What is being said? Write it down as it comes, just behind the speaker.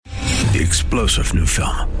The explosive new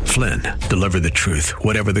film, Flynn, deliver the truth,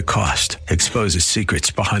 whatever the cost, exposes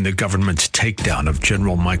secrets behind the government's takedown of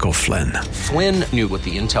General Michael Flynn. Flynn knew what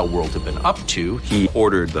the intel world had been up to. He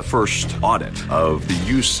ordered the first audit of the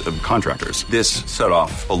use of contractors. This set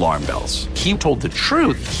off alarm bells. He told the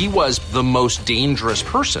truth. He was the most dangerous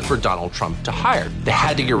person for Donald Trump to hire. They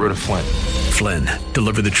had to get rid of Flynn. Flynn,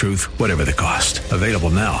 deliver the truth, whatever the cost. Available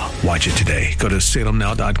now. Watch it today. Go to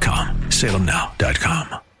salemnow.com.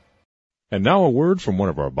 salemnow.com. And now a word from one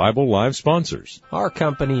of our Bible Live sponsors. Our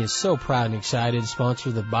company is so proud and excited to sponsor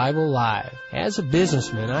the Bible Live. As a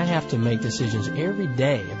businessman, I have to make decisions every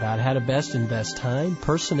day about how to best invest time,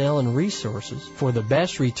 personnel, and resources for the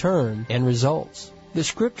best return and results. The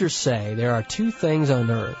scriptures say there are two things on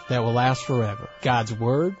earth that will last forever: God's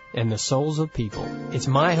Word and the souls of people. It's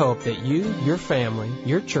my hope that you, your family,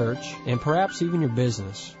 your church, and perhaps even your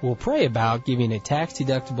business will pray about giving a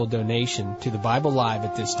tax-deductible donation to the Bible Live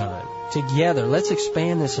at this time. Together, let's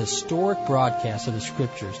expand this historic broadcast of the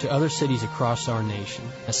scriptures to other cities across our nation.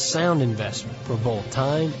 A sound investment for both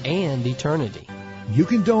time and eternity. You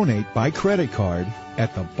can donate by credit card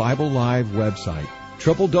at the Bible Live website,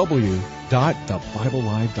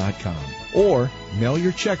 www.thebiblelive.com, or mail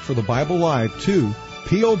your check for the Bible Live to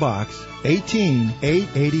P.O. Box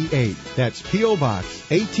 18888. That's P.O.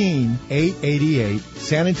 Box 18888,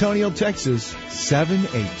 San Antonio, Texas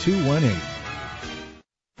 78218.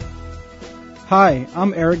 Hi,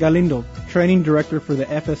 I'm Eric Galindo, Training Director for the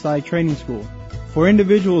FSI Training School. For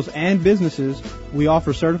individuals and businesses, we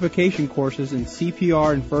offer certification courses in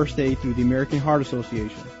CPR and First Aid through the American Heart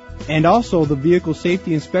Association, and also the Vehicle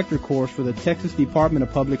Safety Inspector course for the Texas Department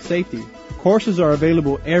of Public Safety. Courses are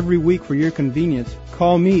available every week for your convenience.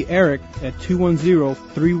 Call me, Eric, at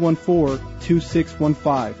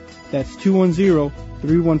 210-314-2615. That's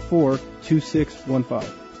 210-314-2615.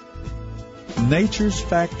 Nature's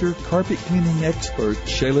Factor carpet cleaning expert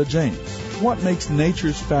Shayla James. What makes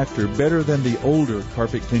Nature's Factor better than the older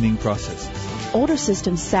carpet cleaning processes? Older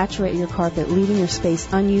systems saturate your carpet, leaving your space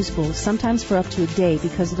unusable, sometimes for up to a day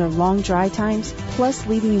because of their long dry times, plus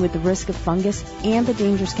leaving you with the risk of fungus and the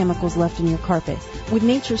dangerous chemicals left in your carpet. With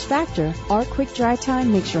Nature's Factor, our quick dry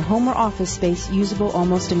time makes your home or office space usable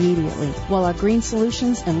almost immediately, while our green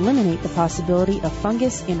solutions eliminate the possibility of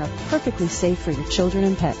fungus and are perfectly safe for your children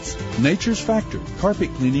and pets. Nature's Factor carpet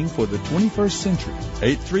cleaning for the 21st century.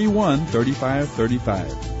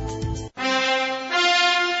 831-3535.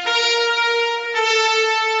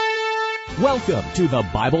 Welcome to the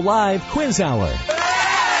Bible Live Quiz Hour.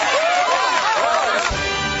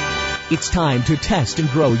 It's time to test and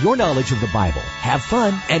grow your knowledge of the Bible, have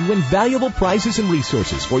fun, and win valuable prizes and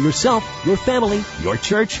resources for yourself, your family, your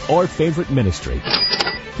church, or favorite ministry.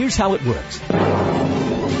 Here's how it works.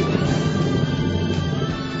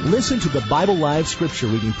 Listen to the Bible Live Scripture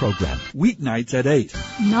Reading Program. Weeknights at 8.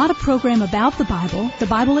 Not a program about the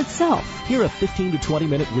Bible itself. Hear a 15 to 20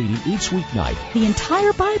 minute reading each weeknight. The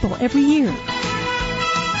entire Bible every year.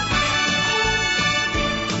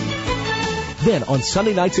 Then on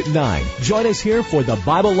Sunday nights at 9, join us here for the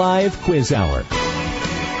Bible Live Quiz Hour.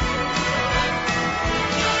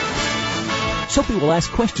 Soapy will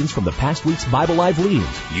ask questions from the past week's Bible Live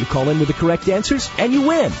readings. You call in with the correct answers, and you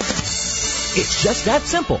win. It's just that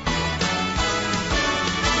simple.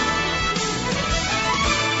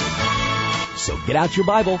 So get out your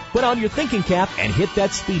Bible, put on your thinking cap, and hit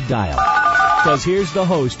that speed dial. Because here's the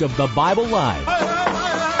host of the Bible Live,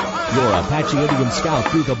 your Apache Indian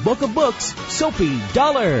scout through the Book of Books, Soapy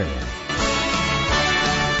Dollar.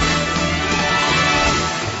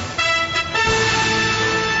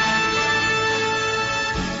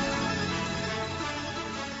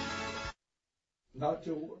 Not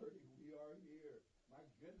to worry.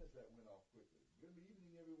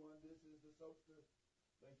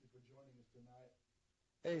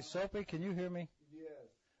 Hey, Soapy, can you hear me? Yes.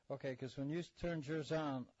 Okay, because when you turned yours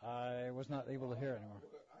on, I was not able to hear anymore.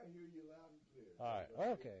 I hear you loud and clear. All right,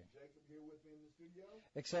 okay. Jacob here with me in the studio?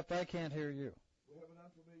 Except I can't hear you. We have an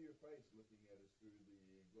unfamiliar face looking at us through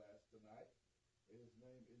the glass tonight. His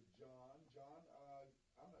name is John. John,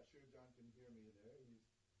 I'm not sure John can hear me in there. He's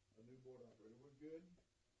a new board operator. We're good.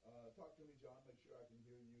 Talk to me, John. Make sure I can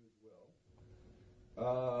hear you as well.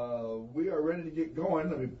 We are ready to get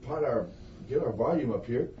going. Let me get our volume up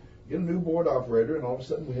here, get a new board operator, and all of a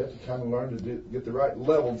sudden we have to kind of learn to get the right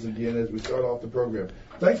levels again as we start off the program.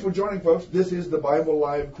 Thanks for joining, folks. This is the Bible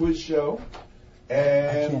Live Quiz Show.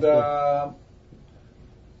 And let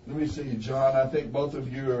me see, John, I think both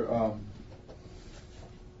of yours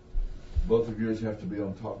have to be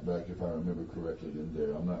on talkback if I remember correctly in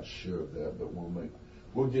there. I'm not sure of that, but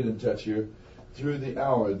we'll get in touch here. through the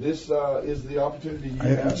hour. This is the opportunity you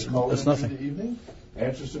have to call in through the evening,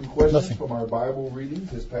 answer some questions from our Bible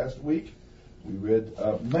readings this past week. We read,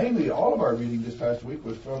 mainly all of our reading this past week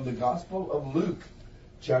was from the Gospel of Luke,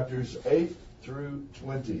 chapters 8 through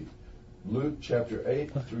 20. Luke chapter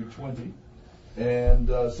 8 through 20. And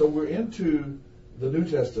so we're into the New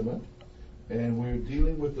Testament, and we're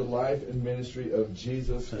dealing with the life and ministry of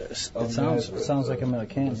Jesus of Nazareth. It sounds like I'm in a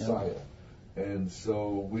can. Messiah. And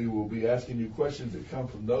so we will be asking you questions that come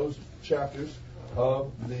from those chapters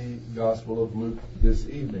of the Gospel of Luke this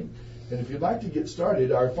evening. And if you'd like to get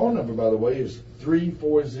started, our phone number, by the way, is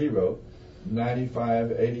 340-9585,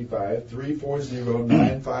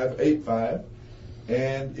 340-9585.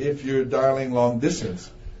 And if you're dialing long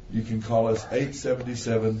distance, you can call us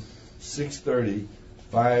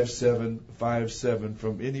 877-630-5757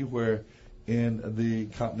 from anywhere in the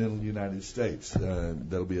continental United States.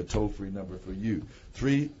 That'll be a toll-free number for you.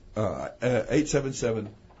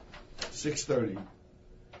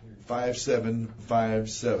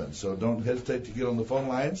 877-630-5757. So don't hesitate to get on the phone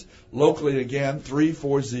lines. Locally, again,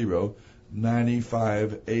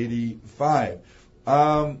 340-9585.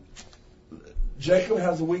 Jacob,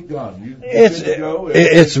 how's the week gone?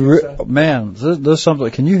 Man, there's something.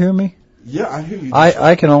 Can you hear me? Yeah, I hear you.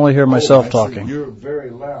 I can only hear myself talking. You're very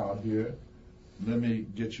loud here. Let me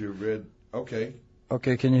get your red. Okay.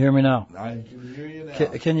 Okay, can you hear me now? I can hear you now.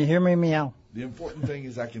 Can you hear me meow? The important thing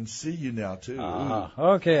is I can see you now, too.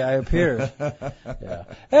 Okay, I appear. Yeah.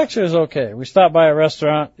 Actually, it's okay. We stopped by a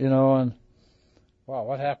restaurant, and wow,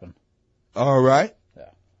 what happened? All right.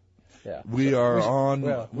 Yeah. We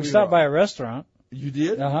stopped by a restaurant. You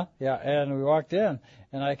did? Yeah, and we walked in,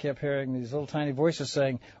 and I kept hearing these little tiny voices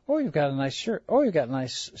saying, "Oh, you've got a nice shirt. Oh, you've got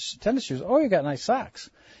nice tennis shoes. Oh, you've got nice socks."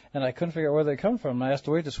 And I couldn't figure out where they come from. I asked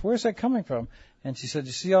the waitress, "Where's that coming from?" And she said,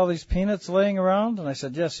 "You see all these peanuts laying around?" And I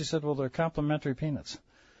said, "Yes." She said, "Well, they're complimentary peanuts."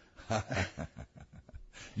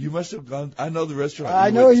 You must have gone. I know the restaurant. I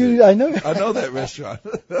know that restaurant.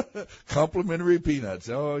 Complimentary peanuts.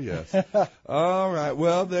 Oh yes. All right.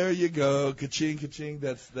 Well, there you go. Ka-ching, ka-ching.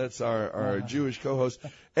 That's our Jewish co-host.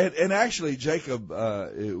 And actually, Jacob,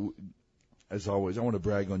 as always, I want to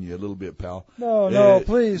brag on you a little bit, pal. No,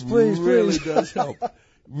 please. Really does help.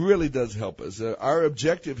 Really does help us. Our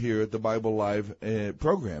objective here at the Bible Live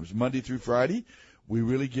programs, Monday through Friday, we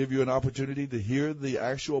really give you an opportunity to hear the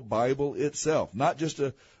actual Bible itself, not just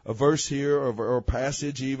a verse here or a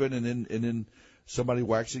passage even, and then somebody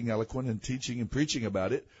waxing eloquent and teaching and preaching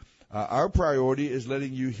about it. Our priority is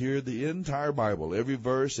letting you hear the entire Bible, every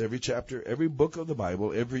verse, every chapter, every book of the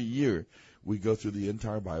Bible. Every year we go through the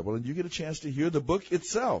entire Bible, and you get a chance to hear the book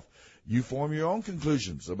itself. You form your own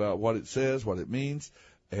conclusions about what it says, what it means,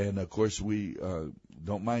 and, of course, we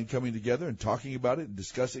don't mind coming together and talking about it and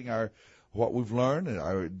discussing what we've learned and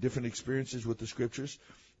our different experiences with the Scriptures,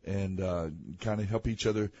 and kind of help each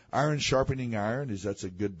other. Iron sharpening iron, that's a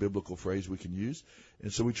good biblical phrase we can use.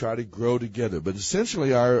 And so we try to grow together. But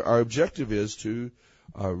essentially our objective is to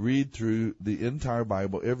read through the entire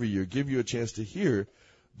Bible every year, give you a chance to hear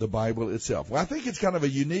the Bible itself. Well, I think it's kind of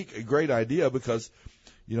a great idea because,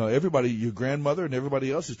 everybody, your grandmother and everybody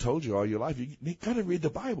else has told you all your life, you got to read the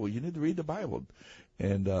Bible. You need to read the Bible.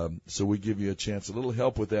 And so we give you a chance, a little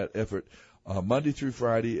help with that effort, Monday through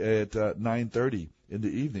Friday at 9:30 in the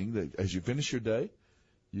evening. As you finish your day,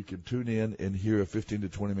 you can tune in and hear a 15 to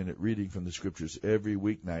 20-minute reading from the Scriptures every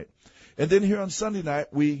weeknight. And then here on Sunday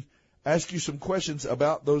night, we ask you some questions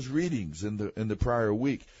about those readings in the prior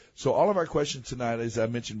week. So all of our questions tonight, as I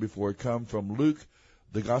mentioned before, come from Luke,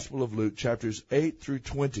 the Gospel of Luke, chapters 8 through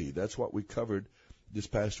 20. That's what we covered this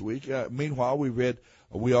past week. Meanwhile,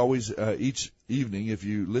 we always, each evening, if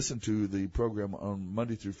you listen to the program on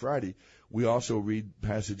Monday through Friday, we also read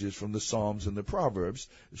passages from the Psalms and the Proverbs.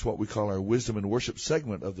 It's what we call our wisdom and worship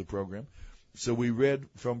segment of the program. So we read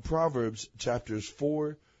from Proverbs chapters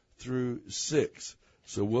 4 through 6.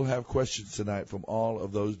 So we'll have questions tonight from all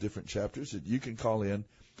of those different chapters that you can call in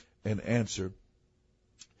and answer.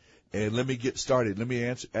 And let me get started. Let me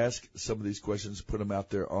ask some of these questions, put them out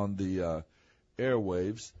there on the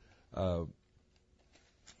airwaves.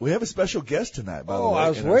 We have a special guest tonight, by the way. I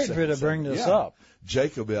was waiting for you to bring this up.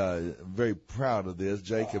 Jacob, very proud of this.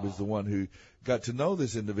 Jacob is the one who got to know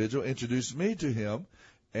this individual, introduced me to him,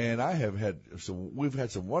 and we've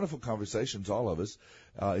had some wonderful conversations, all of us.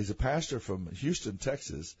 He's a pastor from Houston,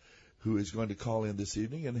 Texas, who is going to call in this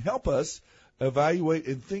evening and help us evaluate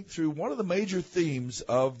and think through one of the major themes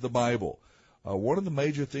of the Bible. One of the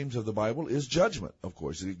major themes of the Bible is judgment, of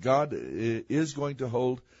course. God is going to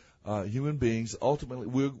hold human beings.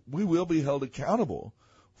 Ultimately, we will be held accountable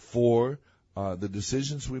for the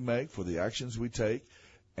decisions we make, for the actions we take.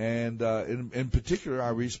 and in particular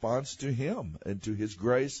our response to him and to his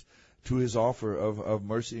grace, to his offer of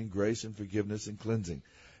mercy and grace and forgiveness and cleansing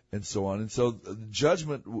and so on. And so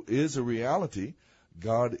judgment is a reality.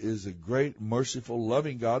 God is a great, merciful,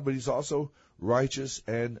 loving God, but he's also righteous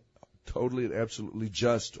and totally and absolutely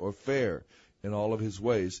just or fair in all of his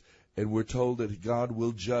ways. And we're told that God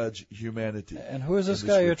will judge humanity. And who is this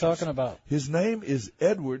guy you're talking about? His name is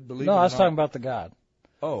Edward, believe it or not. No, I was talking about the God.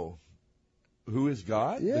 Oh. Who is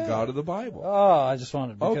God? Yeah. The God of the Bible. Oh, I just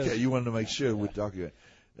wanted to. Okay, you wanted to make sure we're talking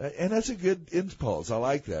about. And that's a good impulse. I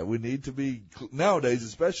like that. We need to be, nowadays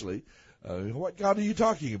especially, what God are you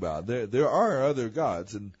talking about? There are other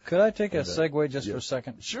gods. And could I take a segue just for a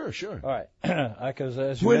second? Sure. All right.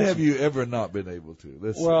 Because when have you ever not been able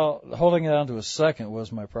to? Holding it on to a second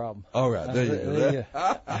was my problem. All right, there you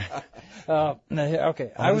go.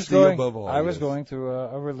 Okay, I was going through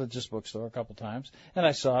a religious bookstore a couple times, and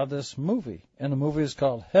I saw this movie, and the movie is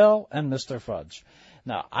called Hell and Mr. Fudge.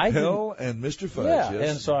 Now, Hell and Mr. Fudge, yes.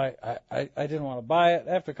 And so I didn't want to buy it.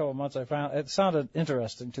 After a couple of months, I found it sounded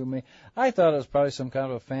interesting to me. I thought it was probably some kind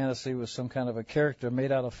of a fantasy with some kind of a character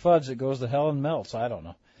made out of fudge that goes to hell and melts. I don't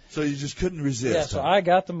know. So you just couldn't resist. Yeah, so I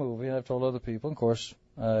got the movie, and I've told other people. Of course,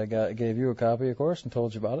 I gave you a copy, of course, and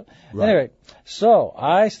told you about it. Right. Anyway, so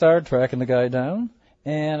I started tracking the guy down,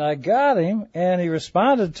 and I got him, and he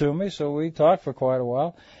responded to me, so we talked for quite a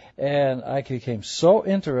while. And I became so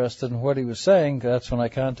interested in what he was saying, that's when I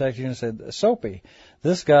contacted you and said, Soapy,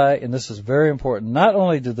 this guy, and this is very important, not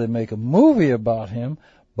only did they make a movie about him,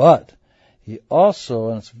 but he also,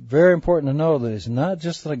 and it's very important to know that he's not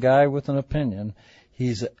just a guy with an opinion,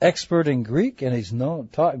 he's an expert in Greek, and he's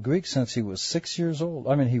taught Greek since he was 6 years old.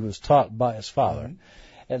 I mean, he was taught by his father. Mm-hmm.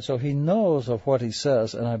 And so he knows of what he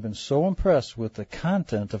says, and I've been so impressed with the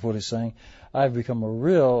content of what he's saying, I've become a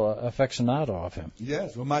real aficionado of him.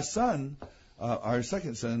 Yes. Well, my son, our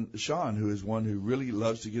second son, Sean, who is one who really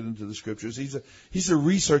loves to get into the scriptures, he's a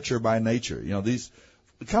researcher by nature. You know, these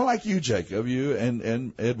kind of like you, Jacob, you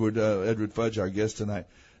and Edward Fudge, our guest tonight,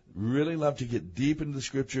 really love to get deep into the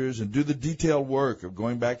scriptures and do the detailed work of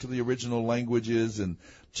going back to the original languages and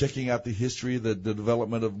checking out the history, the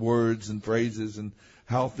development of words and phrases and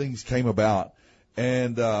how things came about.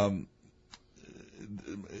 And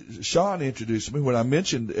Sean introduced me. When I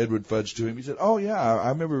mentioned Edward Fudge to him, he said, oh, yeah, I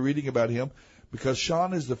remember reading about him, because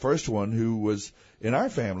Sean is the first one who was in our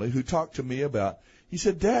family who talked to me about, he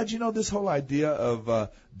said, Dad, you know, this whole idea of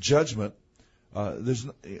judgment,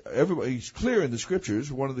 everybody's clear in the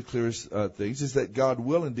scriptures. One of the clearest things is that God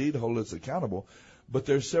will indeed hold us accountable, but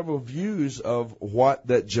there's several views of what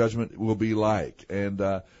that judgment will be like. And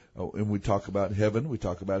we talk about heaven, we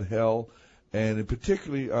talk about hell, and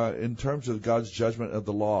particularly in terms of God's judgment of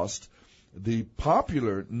the lost, the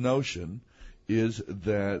popular notion is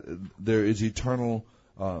that there is eternal,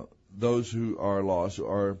 those who are lost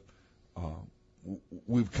are,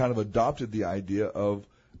 we've kind of adopted the idea of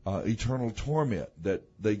eternal torment, that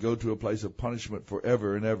they go to a place of punishment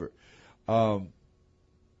forever and ever. I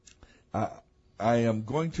am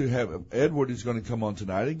going to have, Edward is going to come on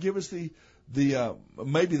tonight and give us the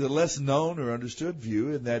maybe the less known or understood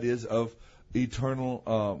view, and that is of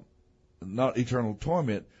eternal, not eternal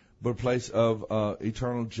torment, but a place of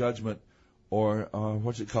eternal judgment, or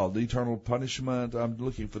what's it called? The eternal punishment. I'm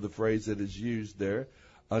looking for the phrase that is used there.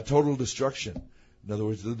 Total destruction. In other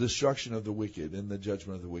words, the destruction of the wicked and the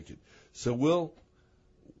judgment of the wicked. So we'll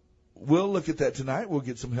look at that tonight. We'll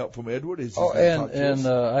get some help from Edward.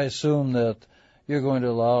 I assume that you're going to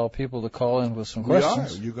allow people to call in with some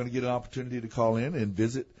questions. We are. You're going to get an opportunity to call in and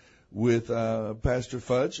visit with Pastor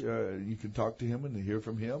Fudge. You can talk to him and hear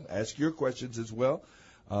from him. Ask your questions as well.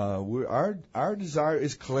 Our desire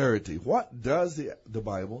is clarity. What does the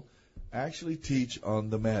Bible actually teach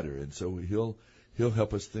on the matter? And so he'll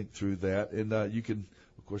help us think through that. And you can,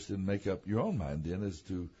 of course, then make up your own mind then as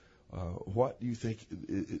to what you think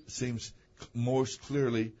it seems most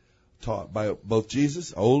clearly taught by both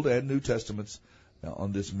Jesus, Old and New Testaments,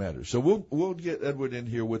 on this matter. So we'll get Edward in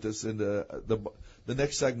here with us in the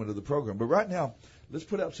next segment of the program. But right now, let's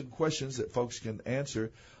put up some questions that folks can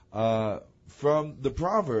answer. From the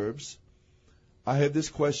Proverbs, I have this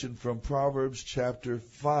question from Proverbs chapter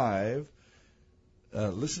 5.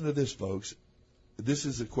 Listen to this, folks. This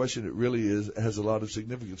is a question that really has a lot of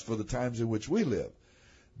significance for the times in which we live.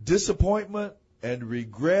 Disappointment and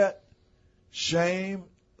regret, shame,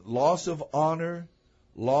 loss of honor,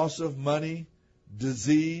 loss of money,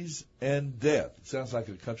 disease, and death. It sounds like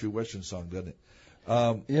a country western song, doesn't it?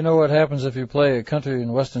 You know what happens if you play a country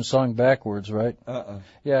and western song backwards, right?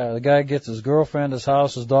 Yeah, the guy gets his girlfriend, his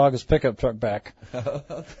house, his dog, his pickup truck back.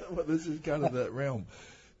 Well, this is kind of that realm.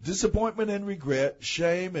 disappointment and regret,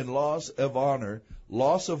 shame and loss of honor,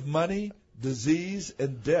 loss of money, disease,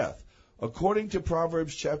 and death. According to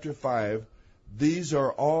Proverbs chapter 5, these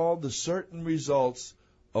are all the certain results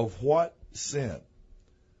of what sin?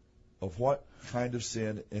 Of what kind of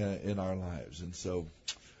sin in our lives? And so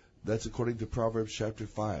that's according to Proverbs chapter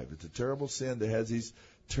 5. It's a terrible sin that has these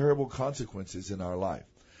terrible consequences in our life.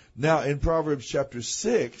 Now, in Proverbs chapter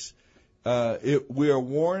 6, we are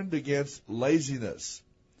warned against laziness.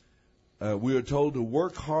 We are told to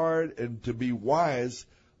work hard and to be wise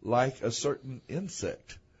like a certain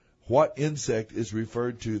insect. What insect is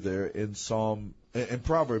referred to there in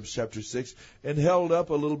Proverbs chapter 6 and held up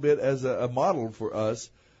a little bit as a model for us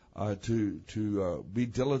to be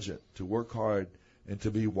diligent, to work hard, and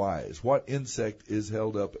to be wise. What insect is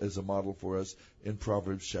held up as a model for us in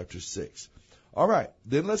Proverbs chapter 6? All right,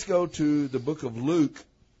 then let's go to the book of Luke.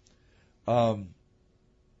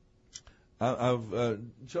 I've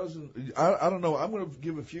chosen, I don't know, I'm going to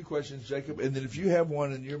give a few questions, Jacob, and then if you have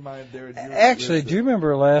one in your mind there. Actually, do you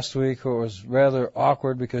remember last week it was rather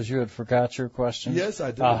awkward because you had forgot your questions? Yes, I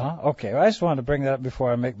do. Okay, I just wanted to bring that up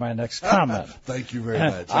before I make my next comment. Thank you very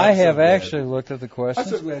much. I have actually looked at the questions.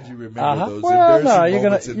 I'm so glad you remember those embarrassing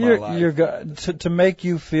moments in my life. You're to make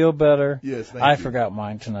you feel better. Yes, thank I you. forgot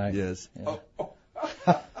mine tonight. Yes. Yeah.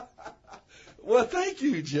 Well, thank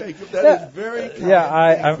you, Jacob. That is very kind.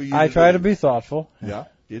 Yeah, I try to be thoughtful. Yeah,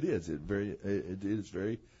 it is. It is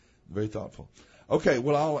very, very thoughtful. Okay,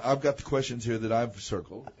 well, I've got the questions here that I've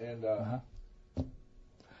circled, and well,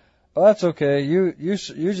 that's okay. You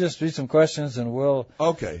just read some questions, and we'll.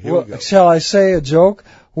 Okay, here we go. Shall I say a joke?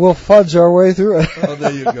 We'll fudge our way through it. Oh,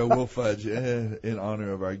 there you go. We'll fudge in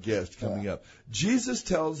honor of our guest coming up. Jesus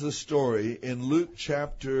tells the story in Luke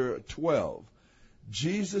chapter 12.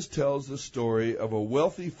 Jesus tells the story of a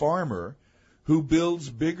wealthy farmer who builds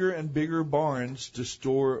bigger and bigger barns to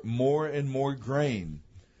store more and more grain.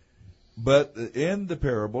 But in the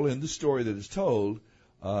parable, in the story that is told,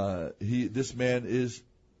 this man is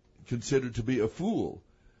considered to be a fool.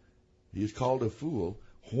 He is called a fool.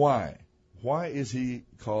 Why? Why is he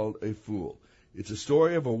called a fool? It's a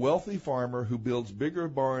story of a wealthy farmer who builds bigger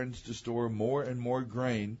barns to store more and more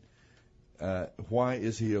grain. Why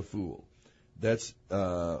is he a fool? That's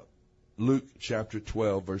Luke chapter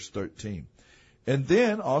 12, verse 13. And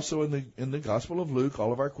then also in the Gospel of Luke,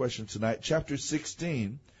 all of our questions tonight, chapter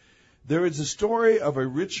 16, there is a story of a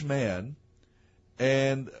rich man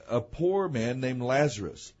and a poor man named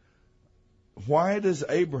Lazarus. Why does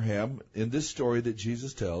Abraham, in this story that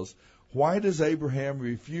Jesus tells, why does Abraham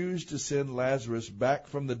refuse to send Lazarus back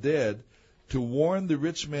from the dead to warn the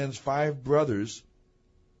rich man's 5 brothers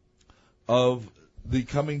of the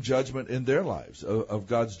coming judgment in their lives, of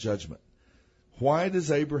God's judgment? Why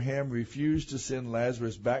does Abraham refuse to send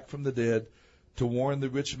Lazarus back from the dead to warn the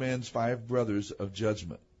rich man's 5 brothers of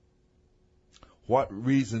judgment? What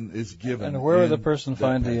reason is given? And where would the person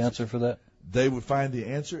find the answer for that? They would find the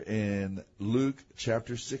answer in Luke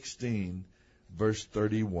chapter 16, verse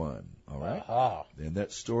 31. All right? Ah. And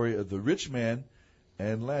that story of the rich man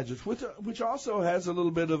and Lazarus, which also has a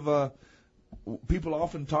little bit of people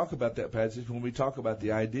often talk about that passage when we talk about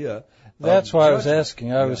the idea. That's why I was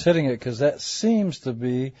asking. I was hitting it because that seems to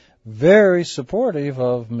be very supportive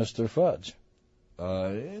of Mr. Fudge.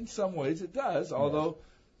 In some ways it does, although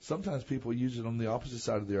sometimes people use it on the opposite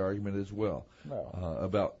side of the argument as well.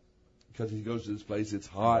 About because he goes to this place, it's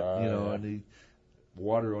hot, and he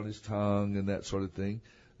water on his tongue and that sort of thing.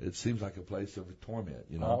 It seems like a place of torment,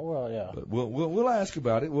 But we'll ask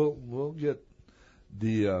about it. We'll get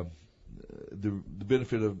the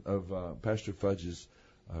benefit of Pastor Fudge's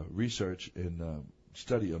research and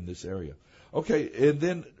study on this area. Okay, and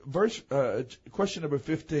then question number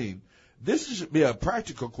 15. This should be a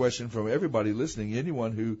practical question from everybody listening.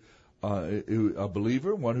 Anyone who a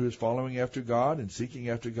believer, one who is following after God and seeking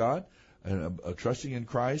after God, and trusting in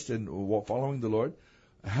Christ and following the Lord.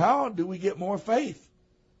 How do we get more faith?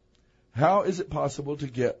 How is it possible to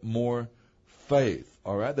get more faith?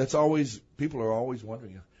 All right, that's always people are always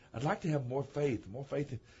wondering. I'd like to have more faith. More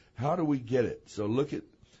faith. How do we get it? So look at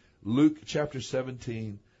Luke chapter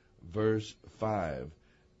 17, verse 5.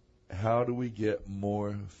 How do we get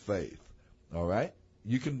more faith? All right.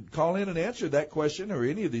 You can call in and answer that question or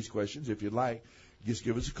any of these questions if you'd like. Just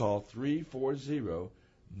give us a call, 340-9585.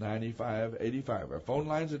 Our phone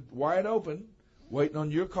lines are wide open, waiting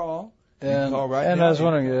on your call. And I was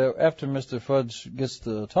wondering, after Mr. Fudge gets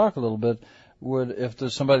to talk a little bit, if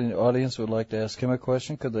there's somebody in the audience who would like to ask him a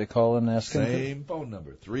question, could they call in and ask him? Same phone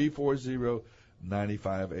number, 340-9585.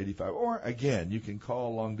 Or, again, you can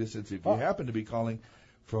call long distance if you happen to be calling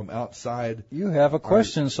from outside. You have a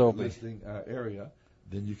question, Soapy. Listening area.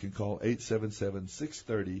 then you can call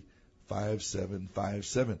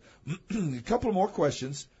 877-630-5757. A couple more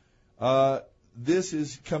questions. This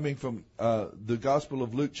is coming from the Gospel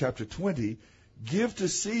of Luke, chapter 20. Give to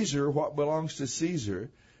Caesar what belongs to Caesar,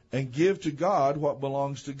 and give to God what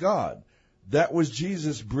belongs to God. That was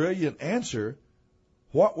Jesus' brilliant answer.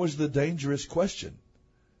 What was the dangerous question?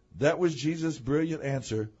 That was Jesus' brilliant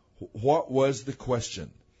answer. What was the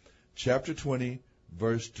question? Chapter 20,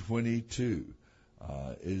 verse 22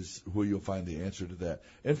 is where you'll find the answer to that.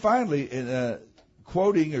 And finally, in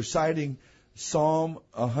quoting or citing Psalm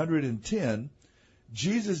 110,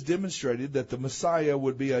 Jesus demonstrated that the Messiah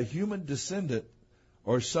would be a human descendant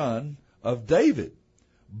or son of David,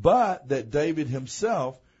 but that David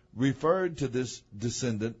himself referred to this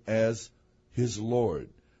descendant as his Lord.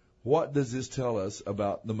 What does this tell us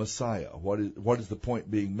about the Messiah? What is the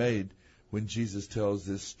point being made when Jesus tells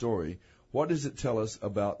this story? What does it tell us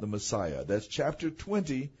about the Messiah? That's chapter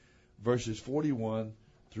 20, verses 41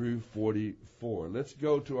 through 44. Let's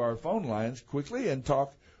go to our phone lines quickly and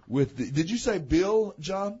talk with did you say Bill,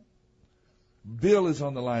 John? Bill is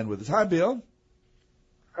on the line with us. Hi, Bill.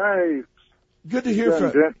 Hi. Good to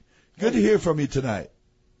hear from you tonight.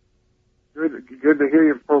 Good to hear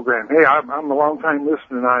your program. Hey, I'm a long-time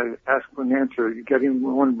listener, and I asked for an answer. You get him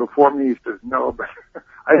one before me. He says no, but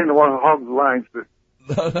I didn't want to hog the lines. But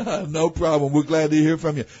no problem. We're glad to hear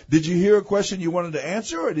from you. Did you hear a question you wanted to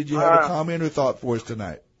answer, or did you have a comment or thought for us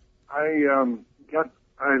tonight? I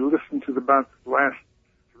listened to about the last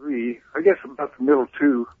three. I guess about the middle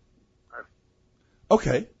two.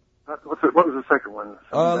 Okay. What was the second one?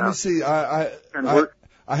 Let me see.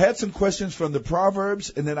 I had some questions from the Proverbs,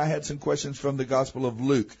 and then I had some questions from the Gospel of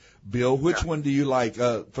Luke. Bill, which one do you like,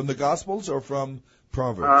 from the Gospels or from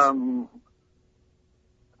Proverbs? I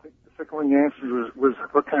think the second one you answered was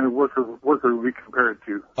what kind of worker would we compare it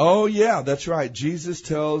to? Oh, yeah, that's right. Jesus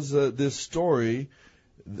tells this story.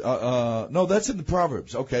 No, that's in the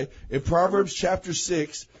Proverbs. Okay. In Proverbs chapter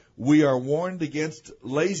 6, we are warned against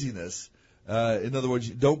laziness. In other words,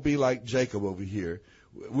 don't be like Jacob over here.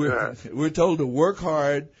 We're told to work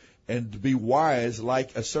hard and to be wise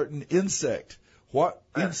like a certain insect. What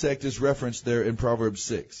insect is referenced there in Proverbs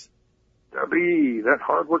 6? The bee, that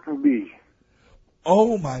hard-working bee.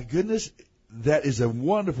 Oh, my goodness. That is a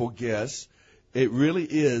wonderful guess. It really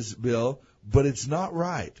is, Bill, but it's not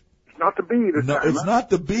right. It's not the bee this time. No, it's not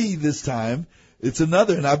the bee this time. It's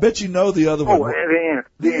another, and I bet you know the other one. Oh, the ant.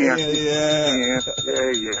 The ant. Yeah.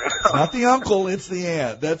 It's not the uncle, it's the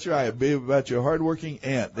ant. That's right. Be about your hardworking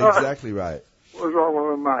ant. Exactly right. What's wrong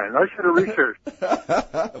with mine? I should have researched.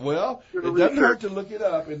 Well, it doesn't hurt to look it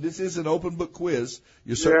up, and this is an open book quiz.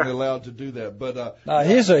 You're certainly allowed to do that. But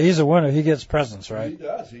he's a winner. He gets presents, right? He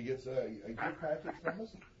does. He gets a good package from us.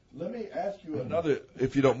 Let me ask you another,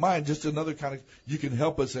 if you don't mind, just another kind of, you can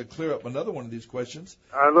help us clear up another one of these questions.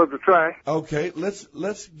 I'd love to try. Okay,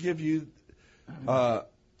 let's give you,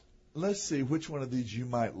 let's see which one of these you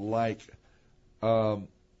might like. Do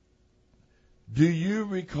you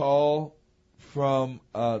recall from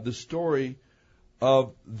the story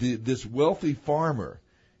of this wealthy farmer?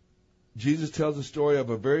 Jesus tells the story of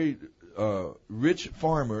a very rich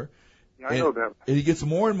farmer. I know that. And he gets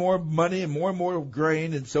more and more money and more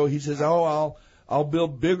grain, and so he says, I'll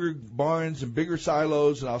build bigger barns and bigger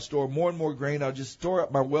silos, and I'll store more and more grain. I'll just store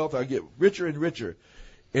up my wealth. I'll get richer and richer.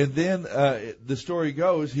 And then the story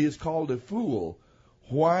goes, he is called a fool.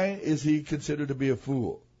 Why is he considered to be a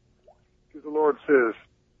fool? Because the Lord says,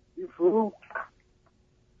 you fool,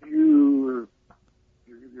 you're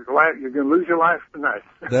going to lose your life tonight.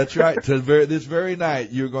 That's right. This very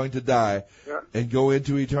night, you're going to die and go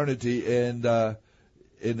into eternity, and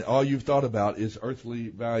all you've thought about is earthly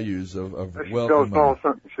values of wealth and money.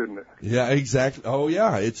 Something, shouldn't it? Yeah, exactly. Oh,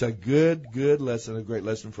 yeah. It's a good lesson, a great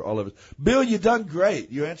lesson for all of us. Bill, you done great.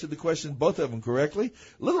 You answered the question, both of them, correctly.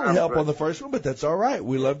 A little help on the first one, but that's all right.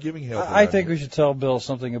 We love giving help. I think we should tell Bill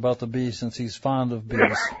something about the bees, since he's fond of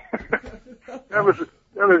bees. That was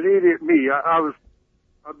idiot me. I was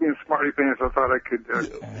being smarty pants. I thought I could.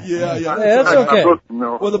 Yeah, that's okay.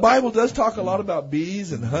 Well, the Bible does talk a lot about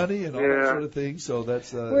bees and honey and all that sort of thing. So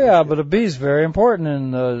that's. But a bee is very important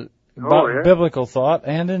in biblical thought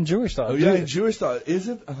and in Jewish thought. Oh yeah, in Jewish thought,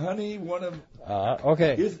 isn't honey one of?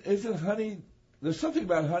 Okay. Isn't honey? There's something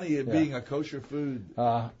about honey being a kosher food.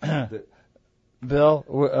 Bill,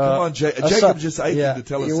 come on, Jacob's just aching to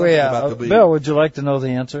tell us something about the bee. Bill, would you like to know the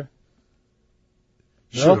answer?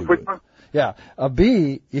 Sure. Yeah, a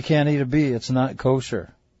bee, you can't eat a bee. It's not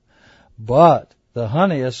kosher. But the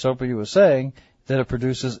honey, as Soapy was saying, that it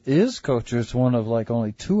produces is kosher. It's one of like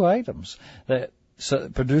only 2 items that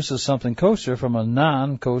produces something kosher from a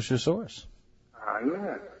non-kosher source.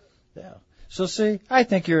 Yeah. So see, I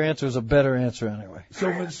think your answer is a better answer anyway. So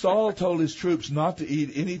when Saul told his troops not to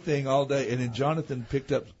eat anything all day, and then Jonathan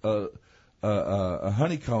picked up a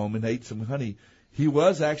honeycomb and ate some honey, he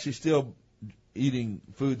was actually still eating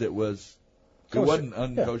food that was kosher. It wasn't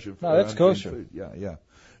unkosher. Yeah. No, that's kosher. Food. Yeah.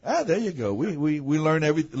 There you go. We learn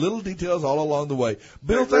every little details all along the way.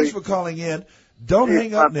 Bill, thanks for calling in. Don't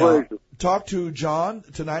hang up now. Talk to John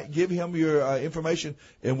tonight. Give him your information,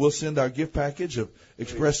 and we'll send our gift package of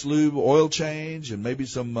Express Lube oil change and maybe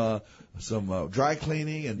some dry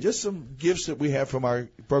cleaning and just some gifts that we have from our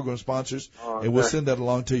program sponsors, and we'll send that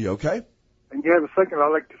along to you, okay? And you have a second,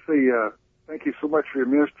 I'd like to say thank you so much for your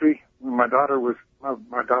ministry. When our daughter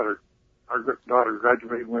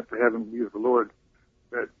graduated and went to heaven to be with the Lord,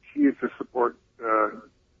 that she used to support the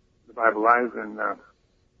Bible Live, and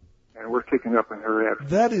we're taking up in her absence.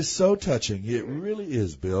 That is so touching. It really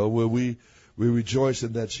is, Bill. Where we rejoice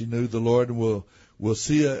in that she knew the Lord, and we'll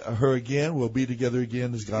see her again. We'll be together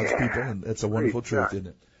again as God's people, and that's a wonderful truth, isn't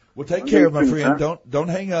it? Well, take care, my friend. Don't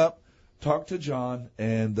hang up. Talk to John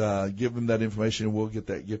and give him that information, and we'll get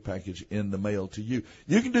that gift package in the mail to you.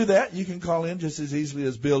 You can do that. You can call in just as easily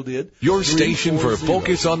as Bill did. Your station for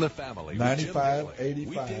Focus on the Family.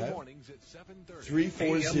 9585.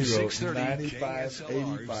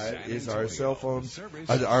 340-9585 is our cell phone,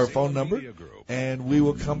 our phone number. And we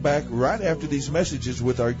will come back right after these messages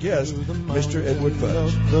with our guest, Mr. Edward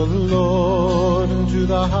Fudge. The Lord into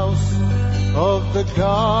the house of the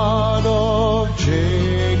God of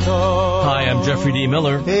Jacob. Hi, I'm Jeffrey D.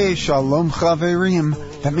 Miller. Hey, Shalom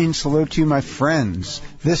Chaverim. That means hello to you, my friends.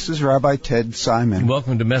 This is Rabbi Ted Simon.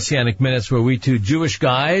 Welcome to Messianic Minutes, where we two Jewish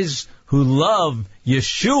guys who love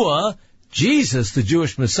Yeshua, Jesus, the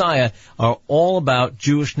Jewish Messiah, are all about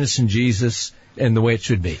Jewishness and Jesus and the way it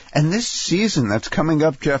should be. And this season that's coming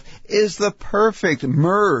up, Jeff, is the perfect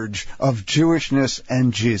merge of Jewishness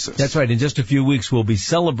and Jesus. That's right. In just a few weeks, we'll be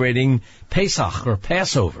celebrating Pesach, or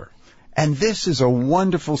Passover. And this is a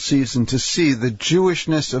wonderful season to see the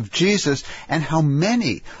Jewishness of Jesus and how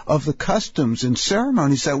many of the customs and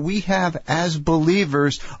ceremonies that we have as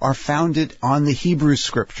believers are founded on the Hebrew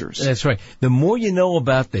Scriptures. That's right. The more you know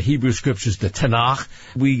about the Hebrew Scriptures, the Tanakh,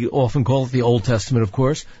 we often call it the Old Testament, of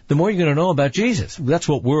course, the more you're going to know about Jesus. That's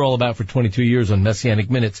what we're all about for 22 years on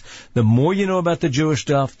Messianic Minutes. The more you know about the Jewish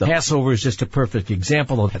stuff, the Passover is just a perfect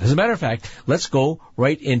example of that. As a matter of fact, let's go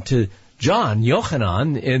right into John,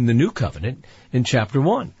 Yochanan, in the New Covenant in chapter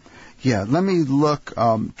 1. Yeah, let me look,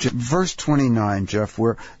 verse 29, Jeff,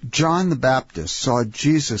 where John the Baptist saw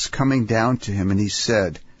Jesus coming down to him, and he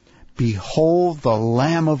said, "Behold the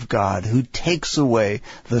Lamb of God who takes away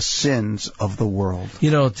the sins of the world."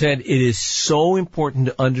 You know, Ted, it is so important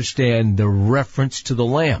to understand the reference to the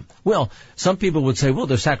Lamb. Well, some people would say, well,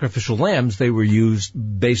 they're sacrificial lambs. They were used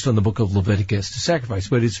based on the book of Leviticus to sacrifice,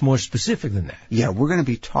 but it's more specific than that. Yeah, we're going to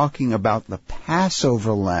be talking about the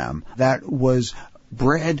Passover lamb that was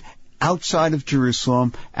bred outside of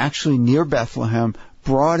Jerusalem, actually near Bethlehem,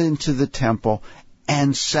 brought into the temple,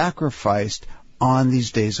 and sacrificed on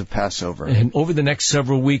these days of Passover. And over the next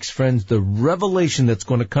several weeks, friends, the revelation that's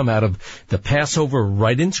going to come out of the Passover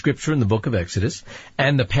right in Scripture in the book of Exodus,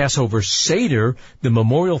 and the Passover Seder, the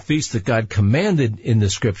memorial feast that God commanded in the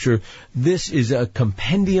Scripture, this is a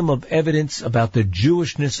compendium of evidence about the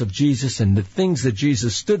Jewishness of Jesus, and the things that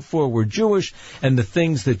Jesus stood for were Jewish, and the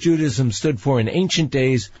things that Judaism stood for in ancient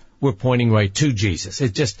days we're pointing right to Jesus.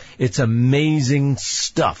 It's amazing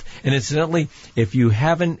stuff. And incidentally, if you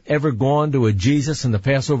haven't ever gone to a Jesus and the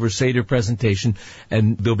Passover Seder presentation,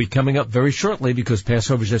 and they'll be coming up very shortly because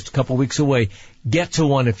Passover is just a couple weeks away, get to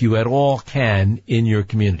one if you at all can in your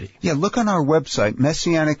community. Yeah, look on our website,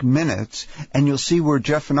 Messianic Minutes, and you'll see where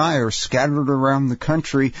Jeff and I are scattered around the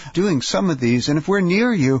country doing some of these. And if we're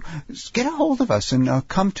near you, get a hold of us and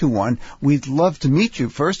come to one. We'd love to meet you,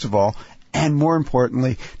 first of all, and more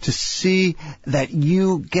importantly, to see that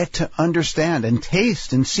you get to understand and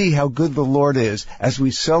taste and see how good the Lord is as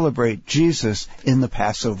we celebrate Jesus in the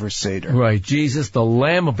Passover Seder. Right, Jesus, the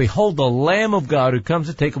Lamb, behold the Lamb of God who comes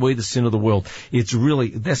to take away the sin of the world.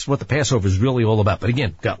 That's what the Passover is really all about. But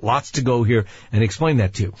again, got lots to go here and explain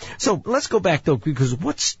that to you. So let's go back though, because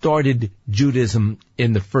what started Judaism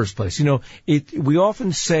in the first place? You know, we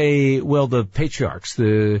often say, well, the patriarchs,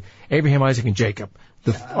 the Abraham, Isaac, and Jacob,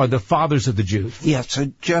 are the fathers of the Jews. Yeah,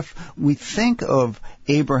 so Jeff, we think of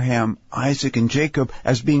Abraham, Isaac, and Jacob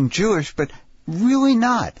as being Jewish, but really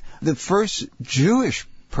not. The first Jewish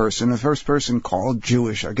person, the first person called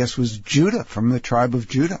Jewish, I guess, was Judah, from the tribe of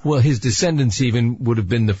Judah. Well, his descendants even would have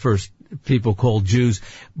been the first people called Jews.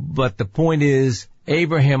 But the point is,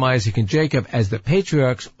 Abraham, Isaac, and Jacob, as the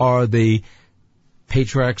patriarchs, are the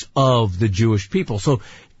patriarchs of the Jewish people. So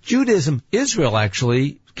Judaism, Israel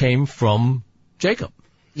actually came from Jacob.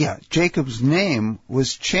 Yeah, Jacob's name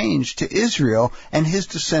was changed to Israel, and his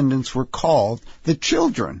descendants were called the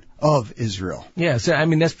children of Israel. Yeah, so I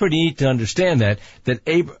mean, that's pretty neat to understand that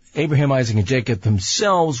Abraham, Isaac, and Jacob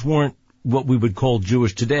themselves weren't what we would call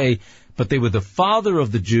Jewish today, but they were the father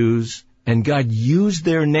of the Jews, and God used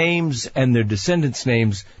their names and their descendants'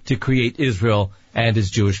 names to create Israel and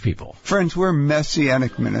his Jewish people. Friends, we're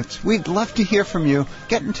Messianic Minutes. We'd love to hear from you.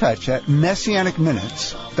 Get in touch at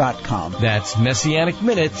messianicminutes.com. That's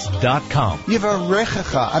messianicminutes.com.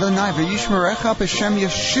 Yivarechecha Adonai v'yishmerecha b'shem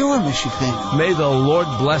Yeshua Mashiachenu. May the Lord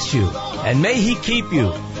bless you, and may he keep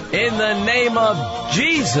you, in the name of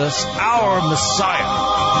Jesus, our Messiah.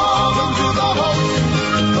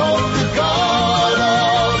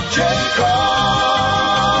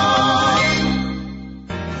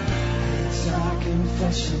 It's our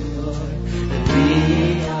confession, Lord, that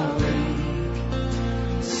we are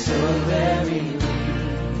weak, so very weak,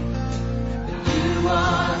 but you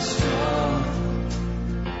are strong.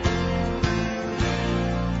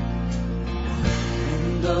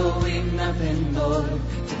 And though we've nothing, Lord,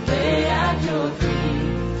 to lay at your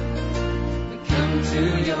feet, we come to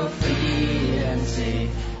your feet and say,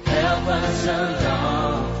 help us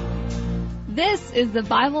along. This is the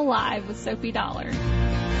Bible Live with Soapy Dollar.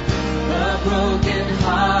 A broken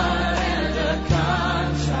heart and a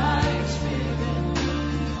contrite spirit,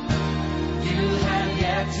 you have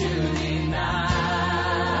yet to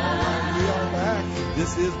deny. We are back.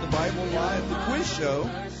 This is the Bible Live, the quiz show,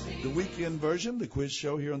 the weekend version, the quiz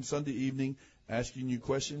show here on Sunday evening, asking you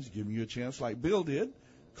questions, giving you a chance like Bill did.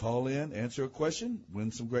 Call in, answer a question,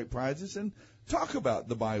 win some great prizes, and talk about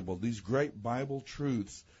the Bible, these great Bible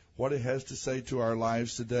truths, what it has to say to our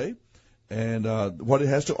lives today, and what it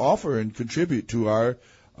has to offer and contribute to our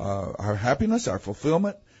happiness, our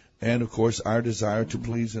fulfillment, and, of course, our desire to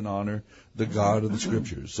please and honor the God of the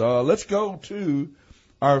Scriptures. Let's go to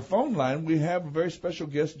our phone line. We have a very special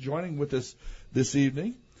guest joining with us this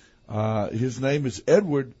evening. His name is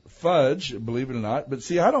Edward Fudge, believe it or not. But,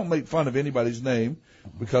 see, I don't make fun of anybody's name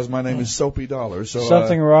because my name is Soapy Dollar. So,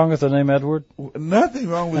 something wrong with the name Edward? Nothing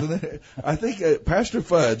wrong with the name. I think, Pastor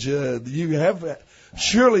Fudge, you have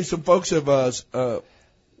surely some folks have at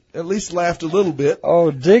least laughed a little bit. Oh,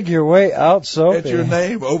 dig your way out, Soapy. At your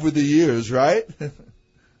name over the years, right?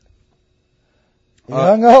 He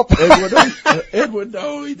hung up. Edward,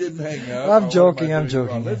 no, he didn't hang up. I'm joking.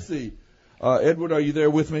 Let's see. Edward, are you there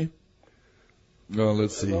with me? No,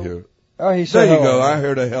 let's see here. Oh, he said there you hello. go. I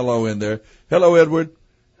heard a hello in there. Hello, Edward.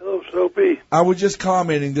 Hello, Soapy. I was just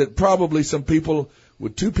commenting that probably some people,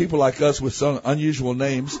 with two people like us with some unusual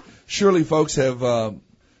names, surely folks have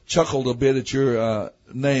chuckled a bit at your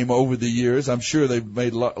name over the years. I'm sure they've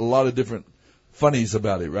made a lot of different funnies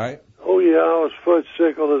about it, right? Oh, yeah, I was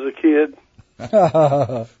fudge-sickle as a kid.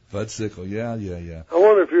 Fudge-sickle, yeah. I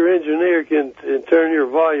wonder if your engineer can turn your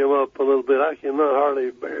volume up a little bit. I cannot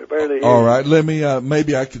hardly barely hear. All right, let me,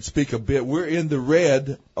 maybe I could speak a bit. We're in the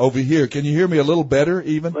red over here. Can you hear me a little better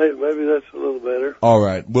even? Maybe that's a little better. All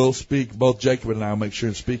right, we'll speak, both Jacob and I will make sure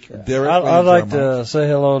and speak directly. I'd like to say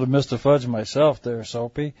hello to Mr. Fudge myself there,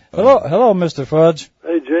 Soapy. Hello, Mr. Fudge.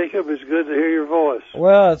 Hey, Jacob, it's good to hear your voice.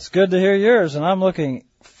 Well, it's good to hear yours, and I'm looking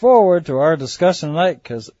forward to our discussion tonight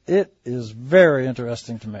because it is very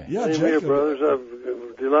interesting to me. Yeah, Same here, brothers.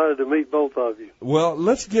 I'm delighted to meet both of you. Well,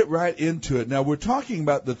 let's get right into it. Now, we're talking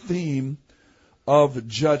about the theme of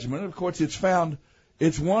judgment. Of course,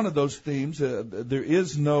 it's one of those themes. There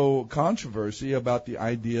is no controversy about the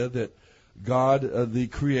idea that God, the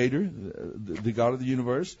Creator, the God of the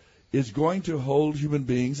universe, is going to hold human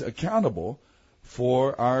beings accountable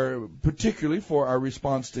particularly for our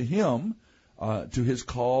response to Him, to His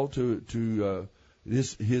call, to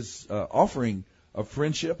His offering of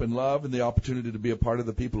friendship and love and the opportunity to be a part of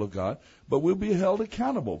the people of God. But we'll be held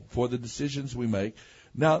accountable for the decisions we make.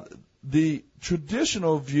 Now, the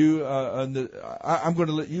traditional view, I'm going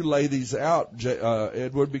to let you lay these out,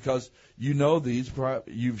 Edward, because you know these,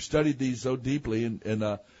 you've studied these so deeply,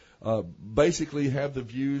 and basically have the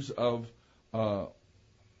views of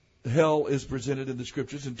hell is presented in the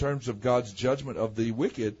Scriptures in terms of God's judgment of the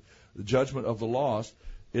wicked, the judgment of the lost.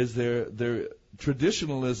 Is their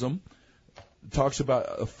traditionalism talks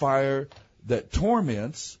about a fire that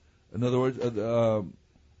torments, in other words,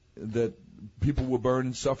 that people will burn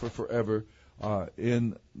and suffer forever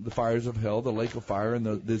in the fires of hell, the lake of fire, and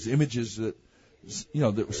there's images that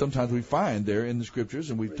that sometimes we find there in the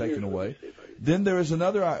Scriptures and we've taken away. Then there is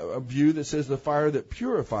another view that says the fire that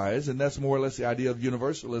purifies, and that's more or less the idea of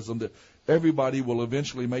universalism, that everybody will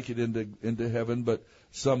eventually make it into heaven, but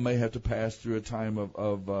some may have to pass through a time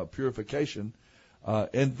of purification.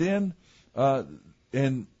 And then the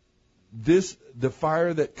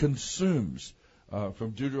fire that consumes,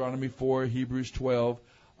 from Deuteronomy 4, Hebrews 12,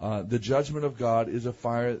 the judgment of God is a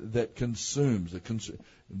fire that consumes.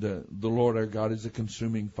 The Lord our God is a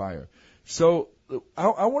consuming fire. So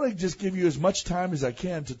I want to just give you as much time as I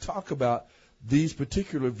can to talk about these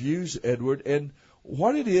particular views, Edward, and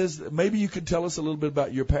what it is. Maybe you can tell us a little bit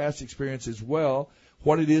about your past experience as well,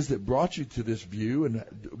 what it is that brought you to this view and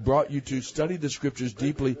brought you to study the Scriptures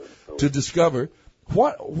deeply to discover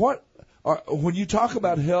when you talk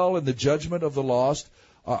about hell and the judgment of the lost,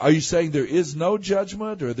 are you saying there is no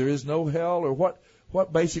judgment or there is no hell, or what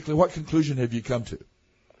conclusion have you come to?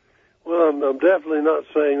 Well, I'm definitely not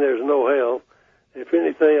saying there's no hell. If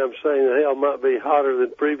anything, I'm saying that hell might be hotter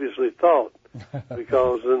than previously thought,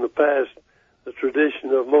 because in the past, the tradition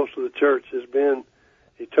of most of the church has been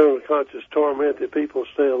eternal conscious torment, that people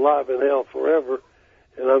stay alive in hell forever.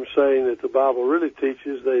 And I'm saying that the Bible really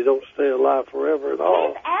teaches they don't stay alive forever at all.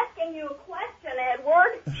 He's asking you a question,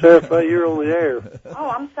 Edward. Sarah, you're on the air. Oh,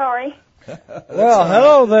 I'm sorry. Well,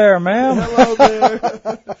 hello there, ma'am. Hello there.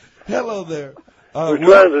 Hello there. We're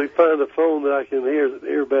trying to find a phone that I can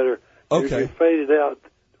hear better. Okay. You're faded out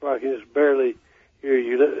where I can just barely hear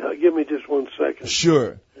you. Give me just 1 second.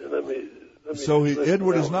 Sure. Let me So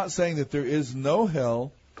Edward is not saying that there is no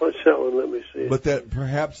hell. Punch that one, let me see it. But that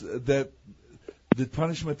perhaps that the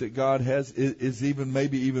punishment that God has is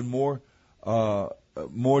maybe even more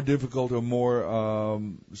difficult or more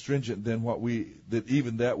stringent than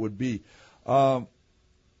that would be.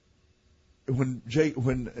 When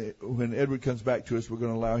Edward comes back to us, we're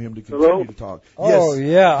going to allow him to continue to talk. Oh,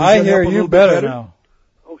 yes. yeah, I hear you better now.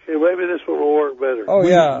 Okay, maybe this one will work better. Oh,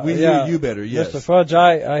 yeah. We hear you better, yes. Mr. Fudge,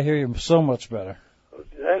 I hear you so much better.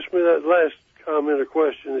 Ask me that last comment or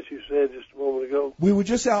question that you said just a moment ago. We were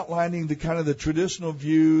just outlining the kind of the traditional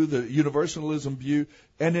view, the universalism view,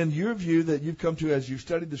 and in your view that you've come to as you've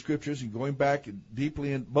studied the Scriptures and going back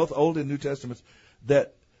deeply in both Old and New Testaments,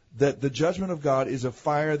 that the judgment of God is a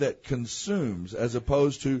fire that consumes, as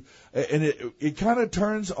opposed to, and it kind of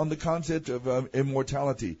turns on the concept of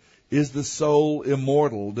immortality. Is the soul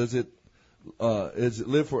immortal? Does it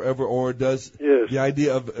live forever, or does the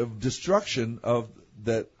idea of destruction of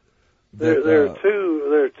that? There are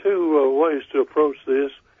two ways to approach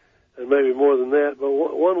this, and maybe more than that. But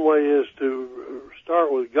one way is to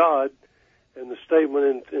start with God and the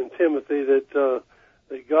statement in Timothy that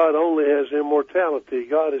God only has immortality.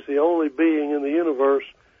 God is the only being in the universe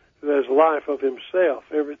who has life of himself.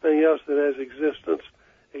 Everything else that has existence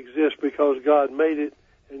exists because God made it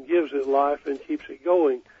and gives it life and keeps it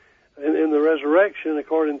going. And in the resurrection,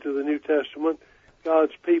 according to the New Testament,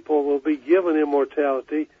 God's people will be given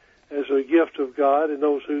immortality as a gift of God, and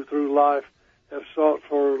those who through life have sought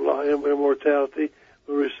for immortality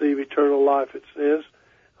will receive eternal life, it says.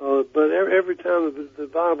 But every time the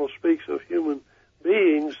Bible speaks of human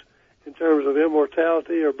beings in terms of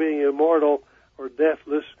immortality or being immortal or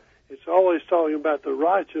deathless, it's always talking about the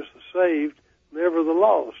righteous, the saved, never the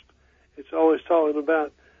lost. It's always talking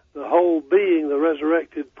about the whole being, the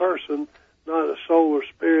resurrected person, not a soul or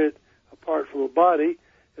spirit apart from a body.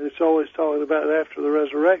 And it's always talking about after the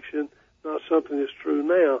resurrection, not something that's true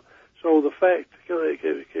now. So the fact,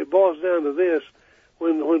 it boils down to this: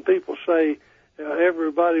 when people say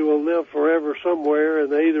everybody will live forever somewhere,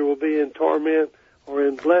 and they either will be in torment or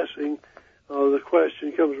in blessing, the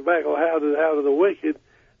question comes back: well, how do the wicked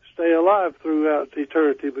stay alive throughout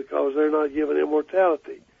eternity? Because they're not given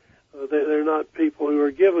immortality. They're not people who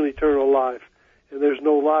are given eternal life, and there's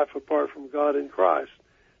no life apart from God in Christ.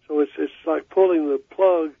 So it's like pulling the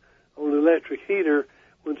plug on an electric heater.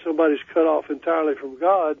 When somebody's cut off entirely from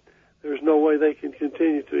God, there's no way they can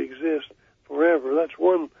continue to exist forever. That's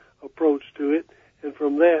one approach to it, and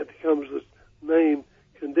from that comes the name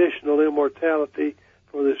conditional immortality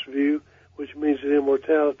for this view, which means that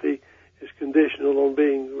immortality is conditional on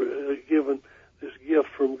being given this gift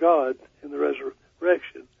from God in the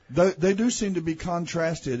resurrection. They do seem to be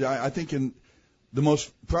contrasted. I think in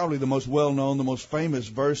probably the most well-known, the most famous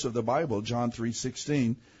verse of the Bible, John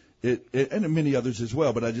 3:16, and many others as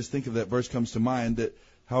well, but I just think of that verse comes to mind, that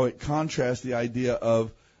how it contrasts the idea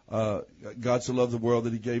of God so loved the world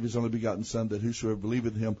that he gave his only begotten Son, that whosoever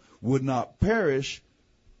believeth in him would not perish.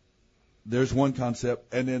 There's one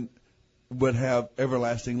concept, and then would have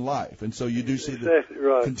everlasting life. And so you do see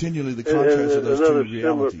continually the contrast of those two realities.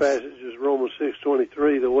 Another similar passage is Romans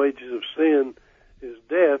 6:23, the wages of sin is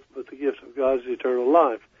death, but the gift of God is eternal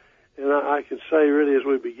life. And I can say really as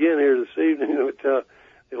we begin here this evening that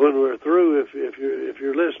when we're through, if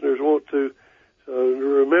your listeners want to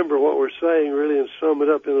remember what we're saying really and sum it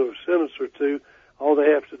up in a sentence or two, all they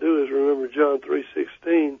have to do is remember John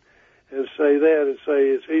 3:16 and say that and say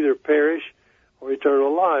it's either perish or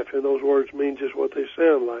eternal life, and those words mean just what they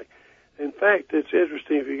sound like. In fact, it's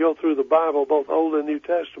interesting, if you go through the Bible, both Old and New